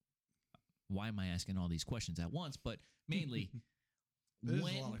am I asking all these questions at once? But mainly, There's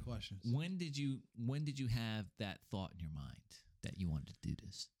a lot of questions. when did you have that thought in your mind that you wanted to do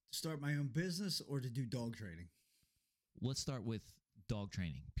this? To start my own business or to do dog training? Let's start with dog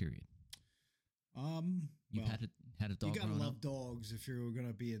training. Period. You Well, had a dog you gotta growing love up. dogs if you're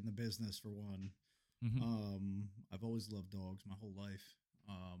gonna be in the business for one. Mhm. I've always loved dogs my whole life.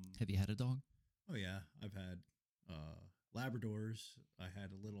 Have you had a dog? Oh yeah, I've had Labradors. I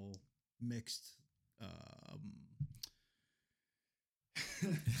had a little mixed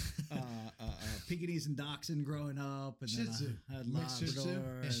Pekingese and Dachshund growing up, and Shih then Tzu. I had Mixed Shih Tzu?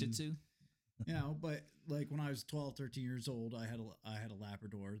 Labrador. A Shih and, Tzu? but like when I was 12, 13 years old, I had a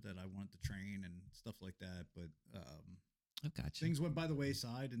Labrador that I wanted to train and stuff like that. But Oh, gotcha. things went by the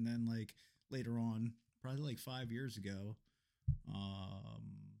wayside, and then like later on, probably like 5 years ago,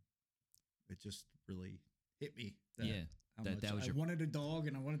 it just really hit me. Yeah, how that much was I your- wanted a dog,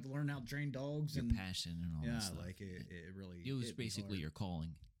 and I wanted to learn how to train dogs. Your and passion and all yeah, that stuff. like it really. It was hit me basically hard. your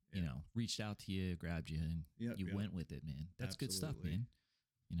calling. Yeah. Reached out to you, grabbed you, and Yep, you yep. went with it, man. That's good stuff, Absolutely.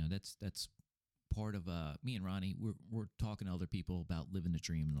 man. That's part of me and Ronnie. We're talking to other people about living the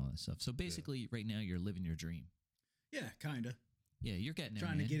dream and all that stuff. So basically, right now you're living your dream. Yeah, kind of Yeah, you're getting there,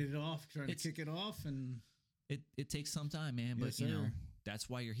 trying man. to get it off, trying It's- to kick it off, and It takes some time, man. But Yes, you know sir. that's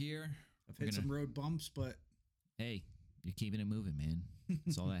why you're here. I've We're hit gonna- some road bumps, but Hey, you're keeping it moving, man.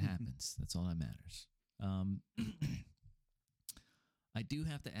 That's all that happens. That's all that matters. I do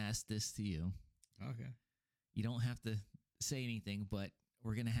have to ask this to you. okay. You don't have to say anything, but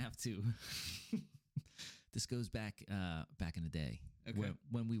we're gonna have to. This goes back back in the day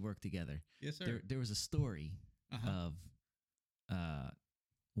when we worked together. Yes, sir. There was a story of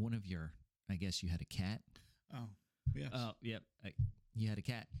one of your. I guess you had a cat. Oh, yes. Oh, yep. You had a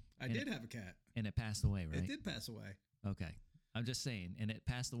cat. I did have a cat. And it passed away, right? It did pass away. Okay. I'm just saying. And it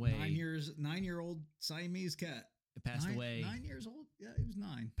passed away. 9-year-old Siamese cat. It passed away. 9 years old? Yeah, he was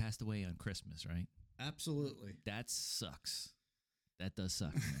 9. Passed away on Christmas, right? Absolutely. That sucks. That does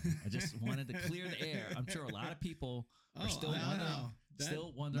suck. Man. I just wanted to clear the air. I'm sure a lot of people are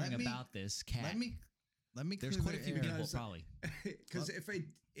still wondering about this cat. Let me. There's clear quite a the few air. people probably. Because if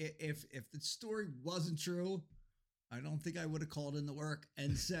the story wasn't true, I don't think I would have called into work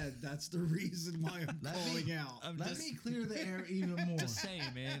and said that's the reason why I'm calling out. Let me clear the air even more. Just saying,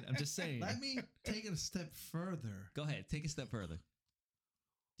 man. I'm just saying. Let me take it a step further. Go ahead. Take a step further.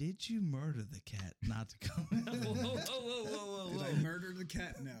 Did you murder the cat not to come? Whoa. Did I murder the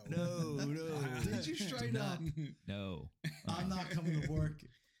cat? No. No. Did you straight up? No. I'm not coming to work.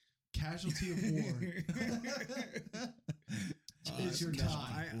 Casualty of war. It's your time.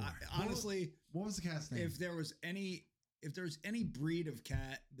 I honestly, what was the cat's name? If there was any breed of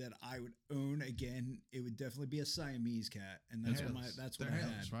cat that I would own again, it would definitely be a Siamese cat, and that's what They're I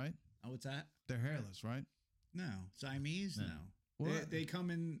hairless, had. right? Oh, what's that? They're hairless, right? No, Siamese. No. They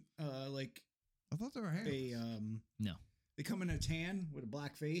come in like I thought they were hairless. No. They come in a tan with a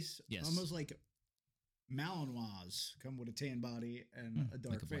black face. Yes. Almost like Malinois come with a tan body and a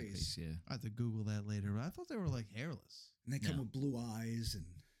dark Like a black face. yeah. I have to Google that later. But I thought they were like hairless. And they come with blue eyes and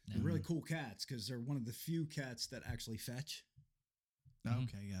they're really cool cats because they're one of the few cats that actually fetch.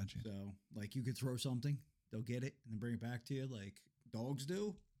 Okay, gotcha. So, like, you could throw something, they'll get it and then bring it back to you like dogs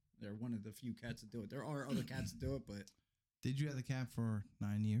do. They're one of the few cats that do it. There are other cats that do it, but... Did you have the cat for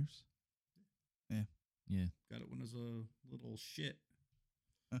 9 years? Yeah. Yeah. Got it when it was a little shit.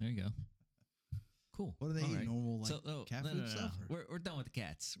 There you go. Cool. What do they eat? Normal cat food stuff? We're done with the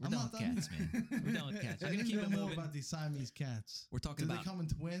cats. We're I'm done not with done. cats, man. We're done with cats. We're I gonna need keep to it know more moving. about these Siamese cats. We're talking Do about. they come in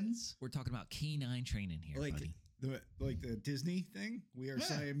twins? We're talking about K-9 training here, buddy. The Disney thing. We are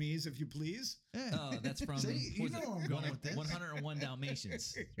Siamese, if you please. Yeah. Oh, that's from See, you know where I'm going with this. 101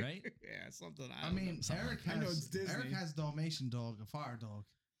 Dalmatians, right? Yeah, something. I mean, Disney. Eric has a Dalmatian dog, a fire dog.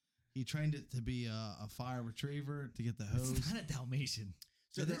 He trained it to be a fire retriever to get the hose. It's not a Dalmatian.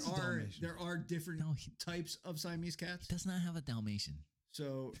 So there are different types of Siamese cats. It does not have a Dalmatian.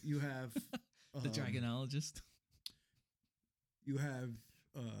 So you have the dragonologist. You have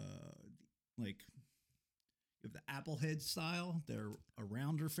you have the applehead style. They're a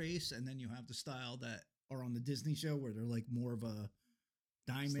rounder face, and then you have the style that are on the Disney show where they're like more of a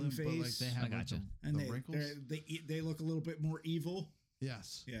diamond face. But like they have the wrinkles. They look a little bit more evil.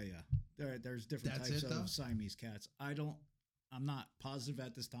 Yes. Yeah. There's different types of Siamese cats. I'm not positive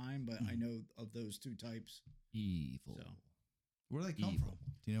at this time, but I know of those two types. Evil. So, where do they come from?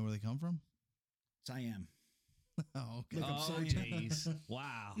 Do you know where they come from? Siam. Oh, okay. Oh, jeez.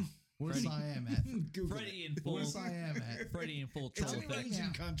 Wow. Where's Siam at? Freddie in full. Where's Siam at? Freddie in full troll It's an effect.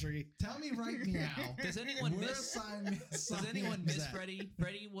 Asian country. Tell me right now. Does anyone miss? Does anyone miss at? Freddie?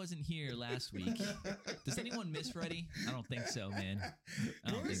 Freddie wasn't here last week. Does anyone miss Freddie? I don't think so, man.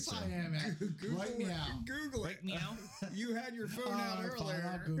 I don't think Where's so. Siam at? Right now. Google it. Right meow. You had your phone out Fine, earlier.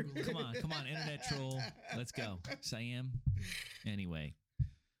 I'll Google it. Come on, internet troll. Let's go. Siam. Anyway.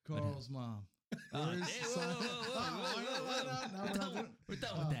 Carl's mom. Hey, we're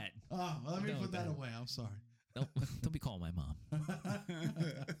done with that. Oh, well, let me put that away. I'm sorry. Don't be calling my mom.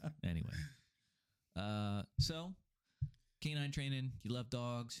 Anyway. So K-9 training. You love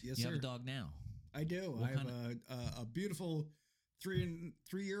dogs. Yes, you sir. have a dog now. I do. I have a beautiful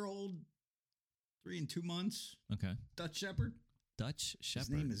 3-year-old, 3 and 2 months. Okay. Dutch Shepherd. Dutch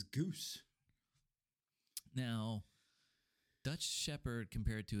Shepherd. His name is Goose. Now, Dutch Shepherd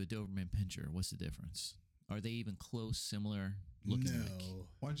compared to a Doberman Pinscher, what's the difference? Are they even close, similar looking? No. Like?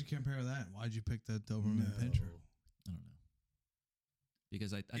 Why'd you compare that? Why'd you pick that Doberman Pinscher? I don't know.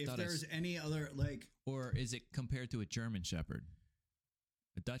 Because I if thought there's any other or is it compared to a German Shepherd?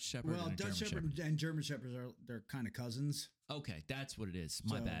 A Dutch Shepherd and a Dutch German Shepherd and German Shepherds they're kind of cousins. Okay, that's what it is.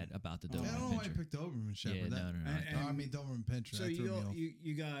 My bad about the Doberman I don't know why I Pinscher. picked Doberman Shepherd. Yeah, no. I mean Doberman Pinscher. So that threw me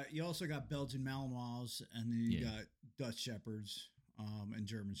off. you also got Belgian Malinois, and then you got Dutch Shepherds and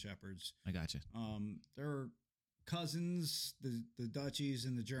German Shepherds. I gotcha. They're cousins, the Dutchies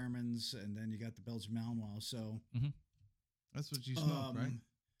and the Germans, and then you got the Belgian Malinois. So that's what you smoke, right?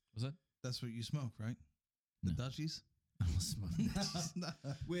 Was that? That's what you smoke, right? The Dutchies? I don't smoke.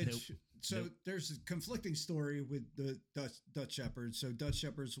 Which there's a conflicting story with the Dutch Shepherds. So Dutch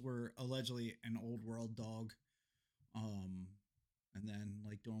Shepherds were allegedly an old world dog, and then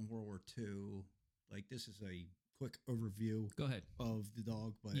like during World War II, like this is a quick overview Go ahead. of the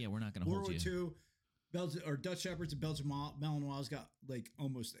dog, but Yeah, we're not going to World hold War you. II, Belgian or Dutch Shepherds and Belgian Malinois got like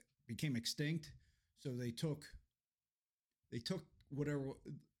almost became extinct. So they took whatever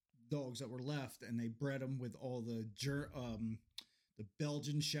dogs that were left and they bred them with all the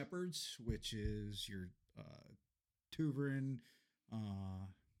Belgian Shepherds, which is your Tuverin.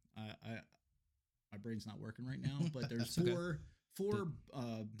 My brain's not working right now, but there's okay. four.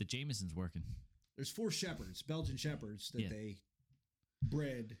 The Jameson's working. There's 4 Shepherds, Belgian Shepherds, that they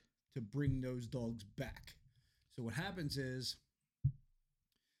bred to bring those dogs back. So what happens is,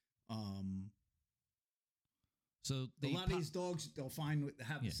 so a lot of these dogs they'll find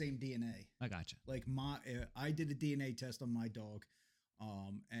have the same DNA. I gotcha. Like I did a DNA test on my dog,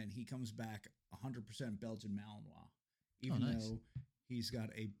 and he comes back 100% Belgian Malinois, even though he's got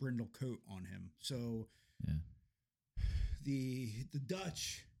a brindle coat on him. So the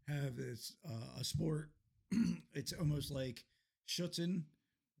Dutch have this a sport. It's almost like Schutzen,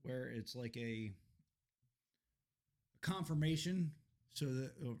 where it's like a confirmation, so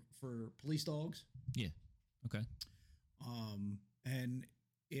that for police dogs. Yeah. Okay. And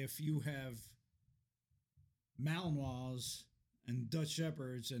if you have Malinois and Dutch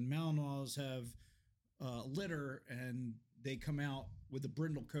Shepherds, and Malinois have litter, and they come out with a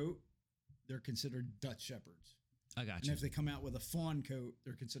brindle coat, they're considered Dutch Shepherds. I got And you. if they come out with a fawn coat,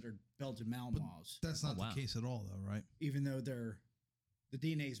 they're considered Belgian Malinois. That's not the case at all, though, right? Even though the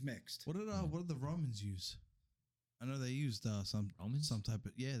DNA's mixed. What did the Romans use? I know they used some type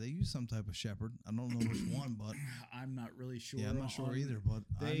of they used some type of shepherd. I don't know which one, but I'm not really sure. Yeah, I'm not sure either, but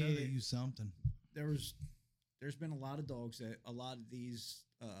I know they used something. There's been a lot of dogs that a lot of these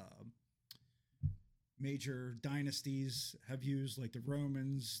major dynasties have used, like the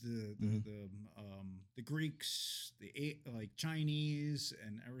Romans, the Greeks, like Chinese,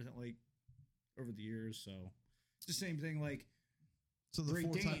 and everything, like over the years. So it's the same thing. Like the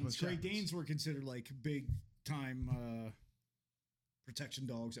Great Danes were considered like big time protection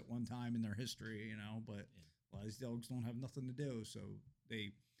dogs at one time in their history, but a lot of these dogs don't have nothing to do. So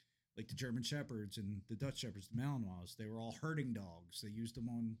they, like the German Shepherds and the Dutch Shepherds, the Malinois, they were all herding dogs. They used them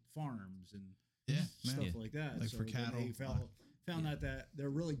on farms and stuff like that. Like so for cattle. They found out that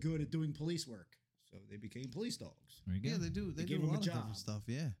they're really good at doing police work. So they became police dogs. There you go. Yeah, they do. They give do a them lot a of different job. stuff.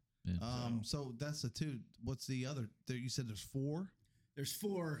 Yeah. So that's the 2. What's the other? You said there's 4. There's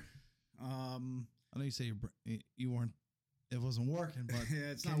 4. I know you say you weren't. It wasn't working, but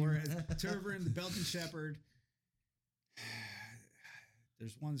yeah, it's not working. Tuverin, the Belgian Shepherd.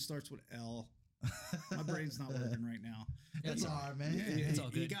 There's one that starts with L. My brain's not working right now. It's all right, man. It's all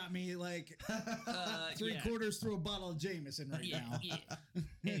good. You got me like 3/4 through a bottle of Jameson right now. Yeah.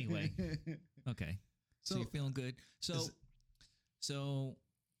 Anyway, okay. So you're feeling good. So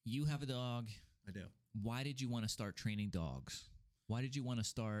you have a dog. I do. Why did you want to start training dogs? Why did you want to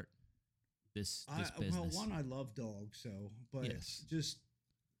start this business? Well, one, I love dogs, but just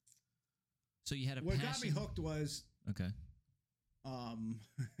so you had a what passion. got me hooked was okay.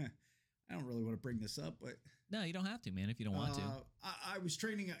 I don't really want to bring this up, but no, you don't have to, man. If you don't want to, I was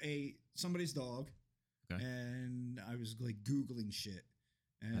training somebody's dog, and I was like Googling shit,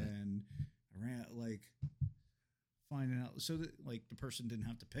 and I ran like finding out so that like the person didn't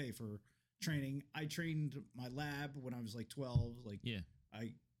have to pay for training. I trained my lab when I was like 12. Like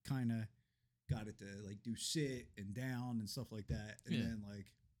I kind of got it to like do sit and down and stuff like that, and then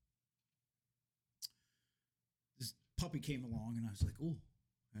like this puppy came along, and I was like, ooh.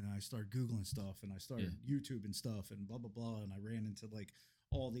 And I started Googling stuff, and I started YouTube and stuff, and blah, blah, blah. And I ran into like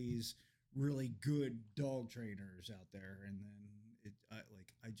all these really good dog trainers out there. And then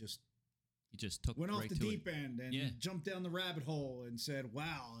I just took went off right the to deep end and jumped down the rabbit hole and said,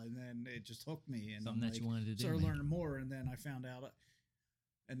 wow. And then it just hooked me. And something that you wanted to do. Started learning more. And then I found out.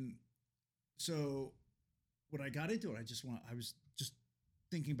 And so when I got into it, I was just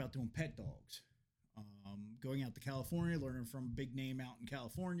thinking about doing pet dogs. Going out to California, learning from a big name out in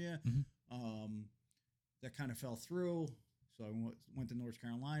California. That kind of fell through. So I went to North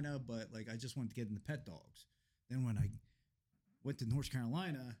Carolina, but like I just wanted to get into pet dogs. Then when I went to North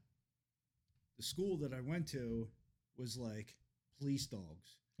Carolina, the school that I went to was like police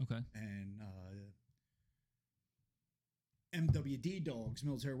dogs. Okay. And MWD dogs,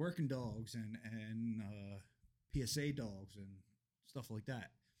 military working dogs, and PSA dogs and stuff like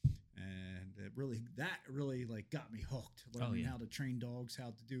that. And that really like got me hooked. Learning how to train dogs,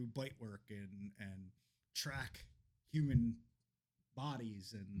 how to do bite work and track human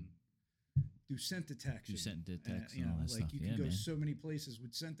bodies and do scent detection. And all that like stuff. you can go so many places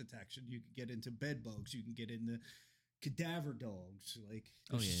with scent detection. You can get into bed bugs. You can get into cadaver dogs. Like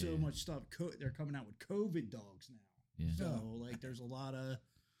Oh, there's yeah, so yeah. much stuff. They're coming out with COVID dogs now. Yeah. So like there's a lot of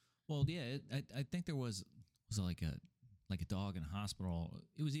Well, yeah, I think there was like a dog in a hospital.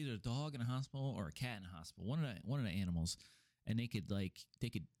 It was either a dog in a hospital or a cat in a hospital. One of the animals, and they could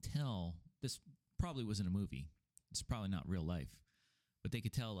tell this probably wasn't a movie. It's probably not real life, but they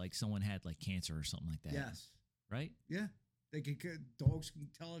could tell like someone had like cancer or something like that. yes. Right. Yeah. Dogs can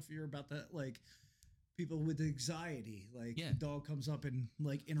tell if you're about to like people with anxiety. Like Yeah. the dog comes up and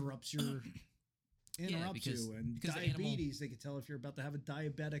like interrupts you because and the animal- diabetes, they can tell if you're about to have a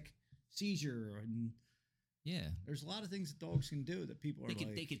diabetic seizure, and Yeah. there's a lot of things that dogs can do that people are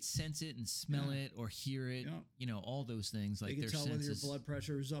They could sense it and smell Yeah. it or hear it. Yeah. You know, all those things. Like they can their tell whether your senses. blood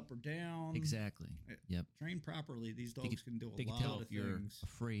pressure is up or down. Exactly. Yeah. Yep. Trained properly, these dogs can do a They can lot tell of if you're things.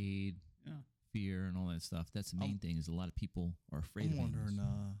 afraid, Yeah. fear, and all that stuff. That's the main thing. Is a lot of people are afraid. I'm of wondering,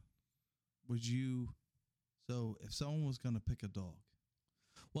 animals. would you? So, if someone was going to pick a dog,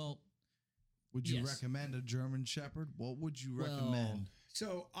 Well, would you Yes. recommend a German Shepherd? What would you Well, recommend?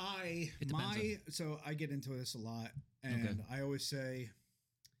 So It depends I get into this a lot, and Okay. I always say,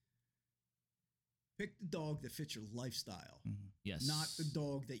 pick the dog that fits your lifestyle, yes, not the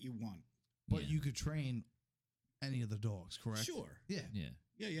dog that you want. But Yeah. you could train any of the dogs, correct? Sure, Yeah. Yeah.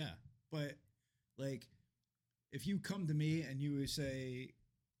 yeah, but like, if you come to me and you say,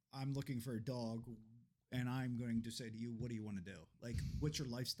 I'm looking for a dog, and I'm going to say to you, what do you want to do? Like, what's your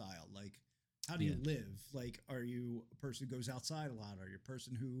lifestyle? Like, how do you Yeah. live? Like, are you a person who goes outside a lot? Are you a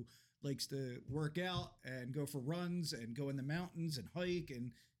person who likes to work out and go for runs and go in the mountains and hike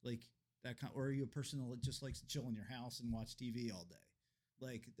and like that kind? Or are you a person that just likes to chill in your house and watch TV all day?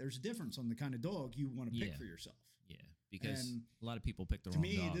 Like, there's a difference on the kind of dog you want to pick Yeah. for yourself. Yeah. Because And a lot of people pick the To wrong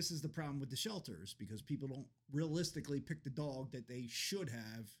me, dog. this is the problem with the shelters because people don't realistically pick the dog that they should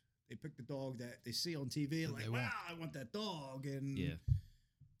have. They pick the dog that they see on TV and That they like, want. wow, I want that dog. And Yeah.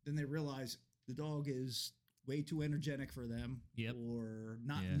 then they realize the dog is way too energetic for them Yep. or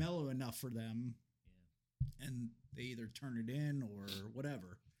not Yeah. mellow enough for them. And they either turn it in or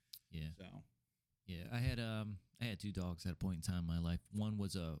whatever. Yeah. So, Yeah. I had two dogs at a point in time in my life. One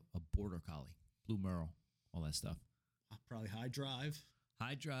was a border collie, blue merle, all that stuff. probably high drive.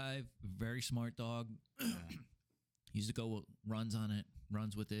 High drive, very smart dog. Yeah. Used to go runs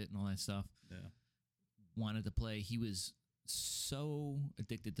with it and all that stuff. Yeah. Wanted to play. He was so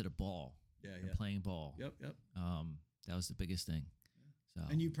addicted to the ball Yeah. and Yeah. playing ball. Yep. Yep. That was the biggest thing. So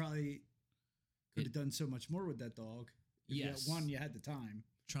And you probably could It- have done so much more with that dog. If Yes. you had the time.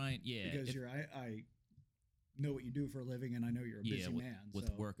 trying, Because I know what you do for a living, and I know you're a busy man. with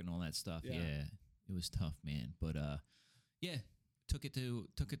so. work and all that stuff. Yeah. Yeah. It was tough, man. But yeah, took it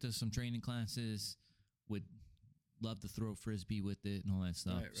to some training classes. Would love to throw frisbee with it and all that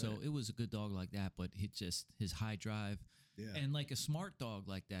stuff. Right, So right. it was a good dog like that, but his high drive Yeah. and like a smart dog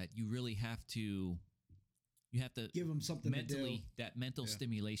like that, you really have to Give them something mentally to do. that mental Yeah.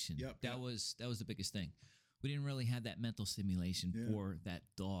 stimulation. Yep, That yep. was the biggest thing. We didn't really have that mental stimulation Yeah. for that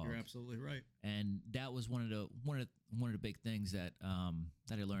dog. You're absolutely right. And that was one of the big things that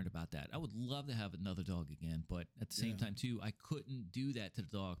that I learned about that. I would love to have another dog again, but at the same Yeah. time too, I couldn't do that to the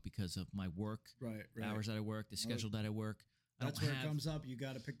dog because of my work Right. hours that I work, the schedule that I work. That's I don't where have, it comes up. You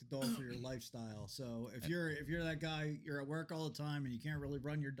got to pick the dog for your lifestyle. So if you're that guy, you're at work all the time and you can't really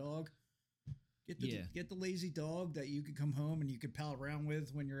run your dog. Get the lazy dog that you can come home and you can pal around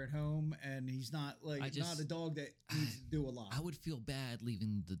with when you're at home, and he's not not a dog that needs to do a lot. I would feel bad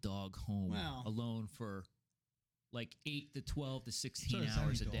leaving the dog home Well. alone for like 8 to 12 to 16 So does any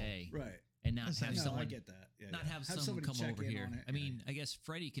hours a dog. day, Right. and not That's have any dog. No, I someone get that. Yeah, not yeah. have someone somebody come check over in here. on it. I mean, I guess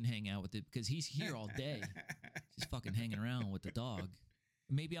Freddie can hang out with it because he's here all day, just fucking hanging around with the dog.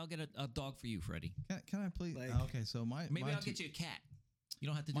 Maybe I'll get a dog for you, Freddie. Can I please? Like- Okay, so Maybe I'll get you a cat. You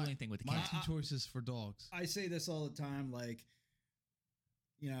don't have to do anything with the my cat. two choices for dogs. I say this all the time, like,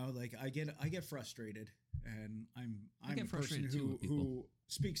 I get frustrated, and I'm I a get person frustrated too with people. who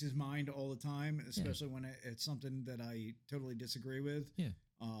speaks his mind all the time, especially when it's something that I totally disagree with. Yeah.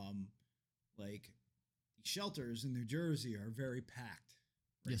 Like shelters in New Jersey are very packed.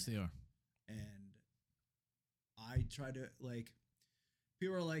 Yes, they are. And I try to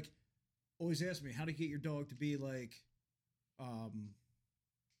people are like always ask me how to get your dog to be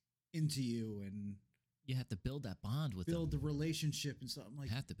into you and You have to build that bond with build them. the relationship and stuff. I'm like,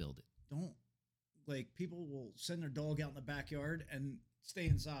 You have to build it. don't people will send their dog out in the backyard and stay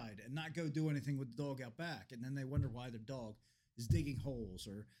inside and not go do anything with the dog out back, and then they wonder why their dog is digging holes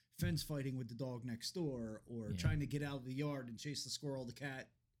or fence fighting with the dog next door or Yeah. trying to get out of the yard and chase the squirrel, the cat,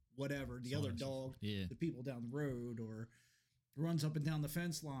 whatever, the So other on and so dog, forth. Yeah. the people down the road, or runs up and down the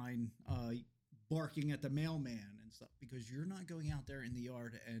fence line barking at the mailman and and stuff because you're not going out there in the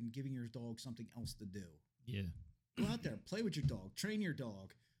yard and giving your dog something else to do. Yeah. Go out there, play with your dog, train your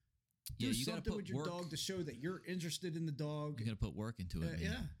dog. Do Yeah, you gotta something put with your work. dog to show that you're interested in the dog. You got to put work into it, man.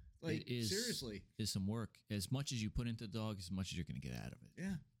 Yeah. Like, It is, seriously. is some work. As much as you put into the dog, as much as you're going to get out of it. Yeah.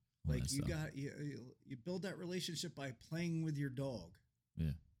 All Like that you stuff. got you build that relationship by playing with your dog.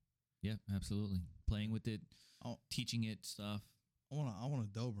 Yeah. Yeah, absolutely. Playing with it, Oh. teaching it stuff. I want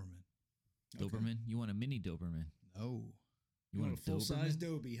a Doberman. Okay. Doberman? You want a mini Doberman? No. You want a full size Doberman?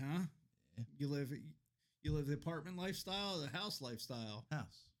 Dobie, huh? Yeah. You live the apartment lifestyle or the house lifestyle?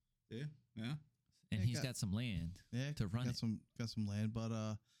 House. Yeah. Yeah. And Yeah, he's got- got some land. Yeah, To run got it. some land, but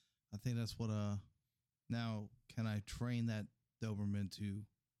I think that's what now can I train that Doberman to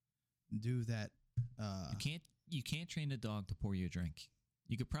do that? You can't train the dog to pour you a drink.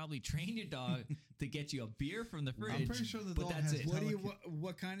 You could probably train your dog to get you a beer from the fridge. I'm pretty sure the but dog that's has it.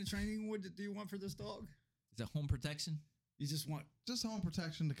 What kind of training do you want for this dog? Is that home protection? You just want just home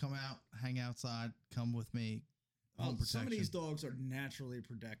protection to come out, hang outside, come with me. Home protection. some of these dogs are naturally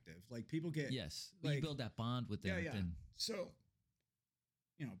protective. Like people get Yes. like- you build that bond with them. yeah. Then So,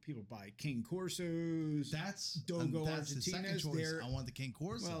 people buy King Corsos. That's Dogo that's the second Argentinas, choice. they're- I want the King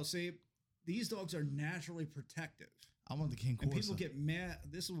Corso. Well, see, these dogs are naturally protective. I want the King And Corso. people get mad.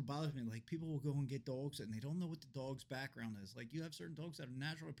 This is what bothers me. Like, people will go and get dogs and they don't know what the dog's background is. Like, you have certain dogs that are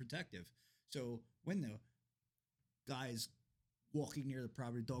naturally protective. So, when the guy's walking near the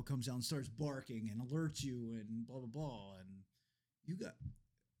property, the dog comes out and starts barking and alerts you and blah, blah, blah. And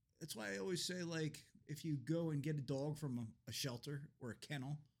that's why I always say, like, if you go and get a dog from a shelter or a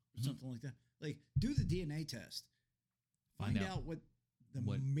kennel or Mhm. something like that, like, do the DNA test. Find out what the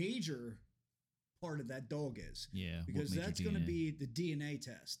what- major part of that dog is. yeah, what Because major that's going to DNA. be the DNA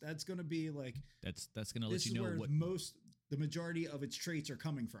test. That's going to be like that's going to let this you is know where what. the majority of its traits are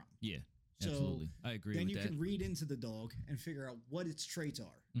coming from. Yeah, So absolutely. I agree then with you that. can read into the dog and figure out what its traits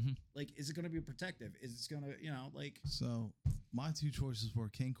are. Mhm. Like, is it going to be protective? Is it going to, like, So my two choices were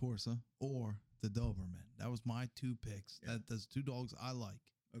King Corso or the Doberman. That was my two picks. Yeah. That's two dogs I like.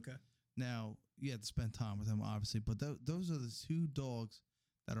 okay, Now you have to spend time with them, obviously, but those are the two dogs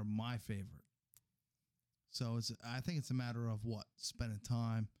that are my favorite. So I think it's a matter of what spending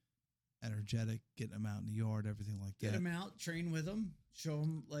time, energetic, getting them out in the yard, everthing like get that. them out, train with them, show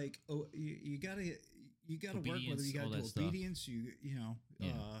them like, oh, you gotta work with them. Obedience, You gotta all do that stuff. obedience. You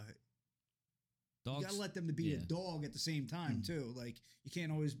Dogs, gotta let them to be yeah. a dog at the same time too. Like, you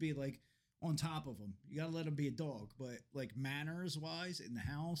can't always be like on top of them. You gotta let them be a dog, but like manners wise in the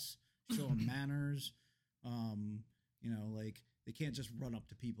house, show them manners. Like they can't just run up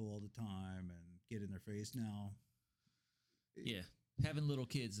to people all the time and get in their face. Now, Yeah, having little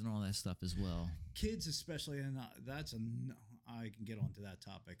kids and all that stuff as well. kids especially, and I can get onto that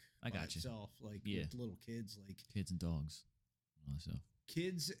topic. I by got you. itself, like Yeah. with little kids, like Kids and dogs, and all that stuff.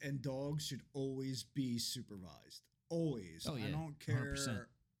 kids and dogs should always be supervised. Always. Oh, yeah. I don't care 100%.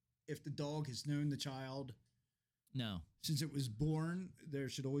 if the dog has known the child No, since it was born. There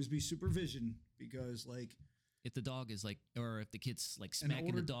should always be supervision because, like, if the dog is like, or if the kid's like An smacking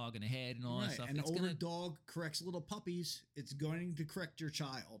older- the dog in the head and all that right, stuff, an it's older gonna. dog corrects little puppies. It's going to correct your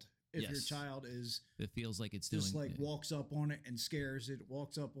child if your Yes. child is It feels like it's just doing like walks up on it and scares it,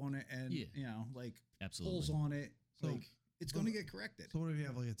 walks up on it and Yeah. like absolutely. pulls on it. So- Like, it's going to get corrected. So what if you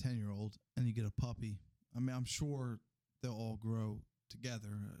have like a 10-year-old and you get a puppy? I mean, I'm sure they'll all grow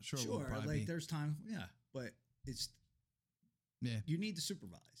together. Sure, it will Sure, probably like be. there's time, but it's Yeah. you need to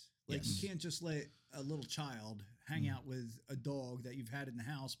supervise. Like, Yes. you can't just let a little child hang out with a dog that you've had in the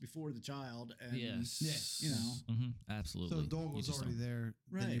house before the child. And Yes. you know. Absolutely. So the dog You was just already don't- there.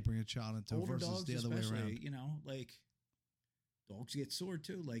 Then you Right. bring a child into it older versus dogs, the other way especially, around. like dogs get sore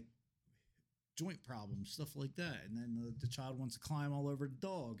too, like joint problems, stuff like that. And then the child wants to climb all over the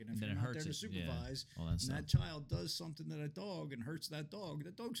dog, and if And then you're it not there to hurts it, yeah. supervise, all that and stuff. that child does something to that dog and hurts that dog,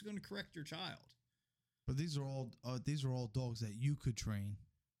 the dog's going to correct your child. But these are all dogs that you could train.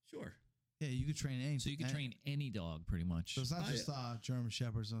 Sure. Yeah, you could train any. So you can and- train any dog pretty much. So it's not I- just German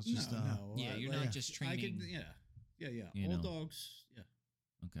Shepherds. It's just no. Yeah, you're like, not just I training. can, yeah. you All know. dogs, yeah.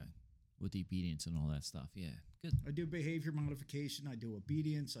 Okay. With the obedience and all that stuff. Yeah. Good. I do behavior modification. I do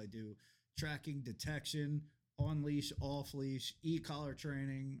obedience. I do tracking, detection, on leash, off leash, e-collar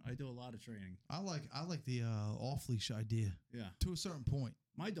training. I do a lot of training. I like the off leash idea Yeah. to a certain point.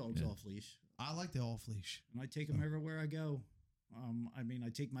 My dog's Yeah. off leash, I like the off leash. and I take him everywhere I go. I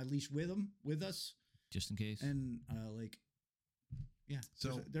take my leash with us, Just in case. and yeah.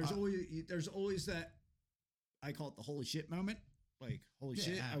 So, There's always that. I call it the holy shit moment. Like, holy Yeah,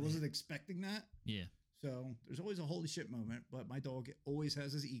 shit, I yeah. wasn't expecting that. yeah. So there's always a holy shit moment, but my dog always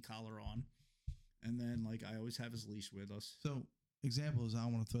has his e-collar on. And then like I always have his leash with us. So, example is I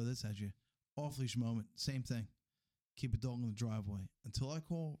want to throw this at you. Off leash moment, same thing. Keep a dog in the driveway until I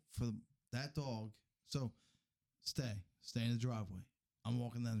call for that dog. So, stay in the driveway. I'm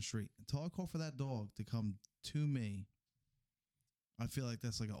walking down the street until I call for that dog to come to me. I feel like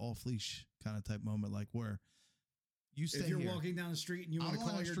that's like an off leash kind of type moment, like where you stay. If you're here. walking down the street and you want to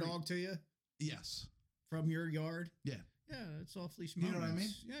call your dog to you, yes, from your yard, yeah, it's off leash. You know what I mean?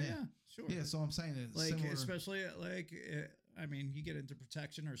 Yeah, sure. Yeah, so I'm saying it like similar. especially like I mean, you get into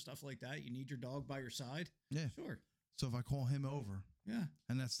protection or stuff like that. You need your dog by your side. Yeah, sure. So if I call him over,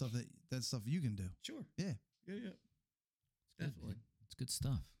 and that's stuff you can do. Sure. Yeah. Definitely. It's good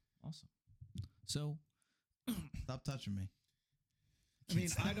stuff. Awesome. So, stop touching me. I mean,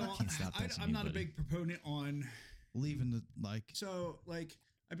 I'm not a buddy. big proponent on leaving the like. So, like,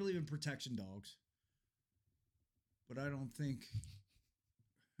 I believe in protection dogs, but I don't think.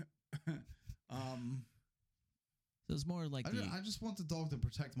 So it's more like I just want the dog to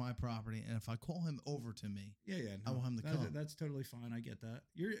protect my property, and if I call him over to me, no, I want him to come. That's totally fine. I get that.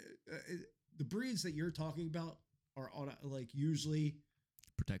 You're the breeds that you're talking about are like usually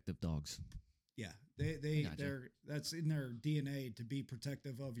protective dogs. Yeah, they're Gotcha. that's in their DNA to be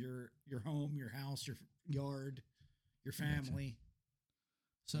protective of your home, your house, your yard, your family.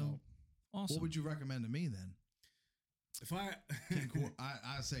 So awesome. What would you recommend to me then? If I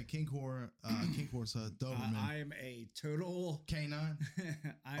I say King Core, King Core's a Doberman. I am a total K-9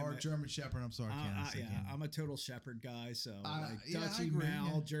 or German Shepherd. I'm sorry, I'm a total Shepherd guy. So like I Dutchy, agree,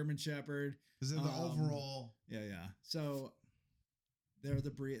 Mal, German Shepherd. Because they're the overall. Yeah. So they're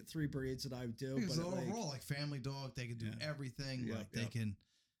the three breeds that I do. Because but overall, like family dog, they can do everything. Yeah, like they can,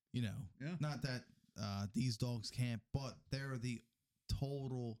 not that these dogs can't, but they're the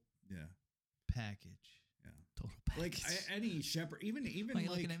total package. Total Like package. any shepherd, even Why are you like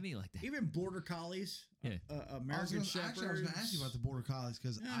looking at me like that? even border collies, American shepherds. Actually, I was going to ask you about the border collies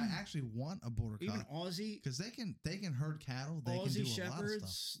because I actually want a border collie. Even Aussie, because they can herd cattle. They Aussie can do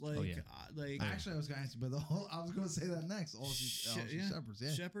shepherds, a lot of stuff. like Actually, I was going to ask you, but I was going to say that next. Aussie shepherds,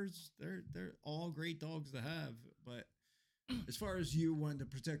 yeah. Shepherds, they're all great dogs to have, but as far as you wanting to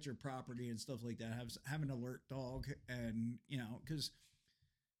protect your property and stuff like that, have an alert dog, and because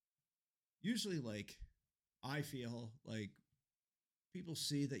usually like. I feel like people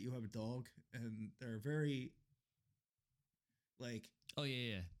see that you have a dog and they're very like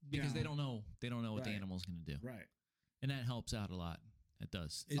because they don't know what the Right. animal's going to do, right, and that helps out a lot. It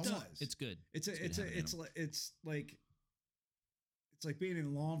does. It does. It's good. It's good like being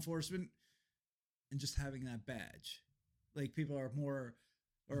in law enforcement and just having that badge. Like people are more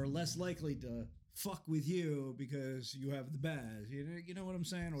or less likely to fuck with you because you have the badge. You know what I'm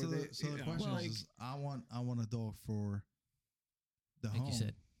saying? Or So the question is, I want a dog for the like home, you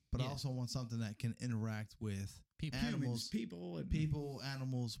said, but I also want something that can interact with people, animals, people,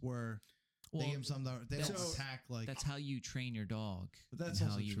 animals, where they give them something. They don't attack like. That's how you train your dog. But that's and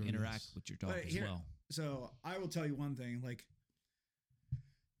also how you true, interact yes. with your dog as well. So I will tell you one thing. Like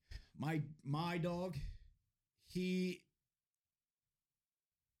my dog, he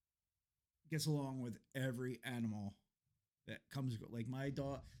gets along with every animal that comes. Like my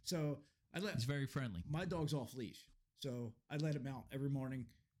dog. So He's very friendly. My dog's off leash, so I let him out every morning.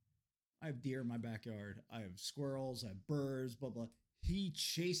 I have deer in my backyard. I have squirrels. I have birds. Blah blah. He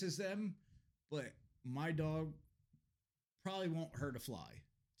chases them, but my dog probably won't hurt a fly,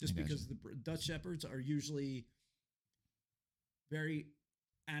 just because the Dutch Shepherds are usually very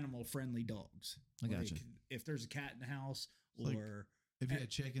animal friendly dogs. I gotcha. If there's a cat in the house, Like, or if you had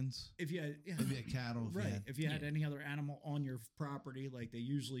chickens, if you had cattle, if you had any other animal on your property, like they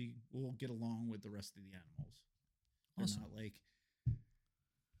usually will get along with the rest of the animals. They're Awesome. not like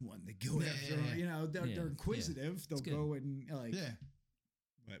wanting to go after. They're inquisitive. They'll go and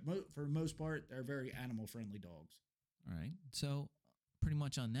But for the most part, they're very animal friendly dogs. All right. So pretty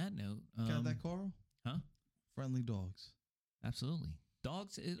much on that note, got that, Carl? Huh? Friendly dogs. Absolutely.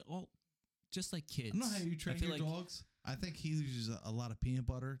 Dogs, just like kids. I don't know how you train your like dogs. I think he uses a lot of peanut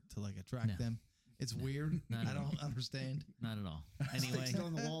butter to like attract them. It's weird. I don't understand. Not at all. Anyway, Sticks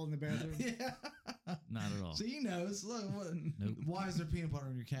on the wall in the bathroom. Not at all. So he knows. Look, Nope. Why is there peanut butter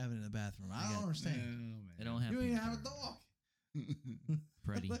in your cabinet in the bathroom? I don't understand. They don't have. You don't even peanut have a butter.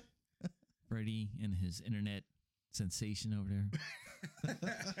 dog. Freddie and his internet sensation over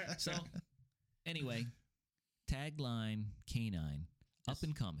there. So, anyway, tagline K-9, up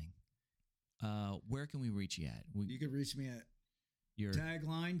and coming. Where can we reach you at? You can reach me at your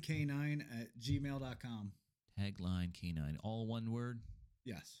tagline K9@gmail.com. Tagline K9, all one word?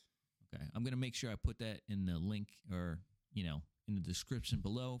 Yes. Okay. I'm going to make sure I put that in the link or, in the description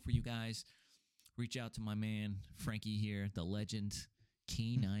below for you guys. reach out to my man Frankie here, the legend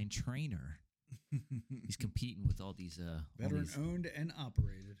K-9 trainer. He's competing with all these Veteran owned and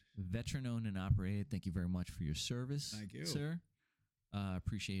operated. Veteran owned and operated. Thank you very much for your service. Thank you, sir.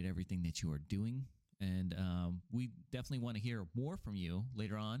 Appreciate everything that you are doing, and we definitely want to hear more from you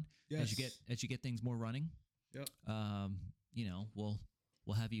later on as you get things more running. Yep. You know, we'll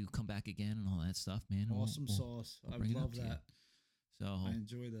have you come back again and all that stuff, man. Awesome sauce. I love that. So I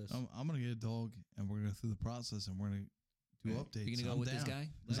enjoy this. I'm gonna get a dog, and we're gonna go through the process, and we're gonna do updates. You're gonna go with this guy?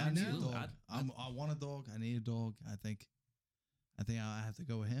 I need a Absolutely. dog. I want a dog. I need a dog. I think I have to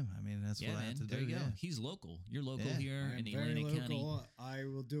go with him. I mean, that's what I have to there do. You go. Yeah. He's local. You're local Yeah. here I in am the very Atlantic County. local. I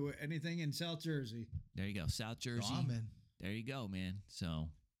will do anything in South Jersey. There you go, South Jersey. So I'm in. There you go, man. So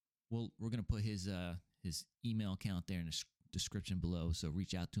we're gonna put his email account there in the description below. So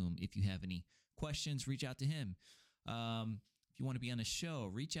reach out to him if you have any questions. Reach out to him. If you want to be on the show,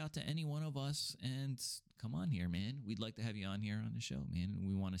 reach out to any one of us and come on here, man. We'd like to have you on here on the show, man. And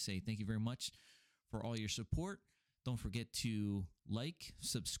we want to say thank you very much for all your support. Don't forget to like,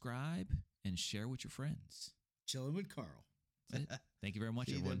 subscribe, and share with your friends. Chilling with Carl. That's it. Thank you very much,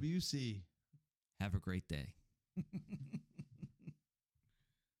 everyone. KWC. Have a great day.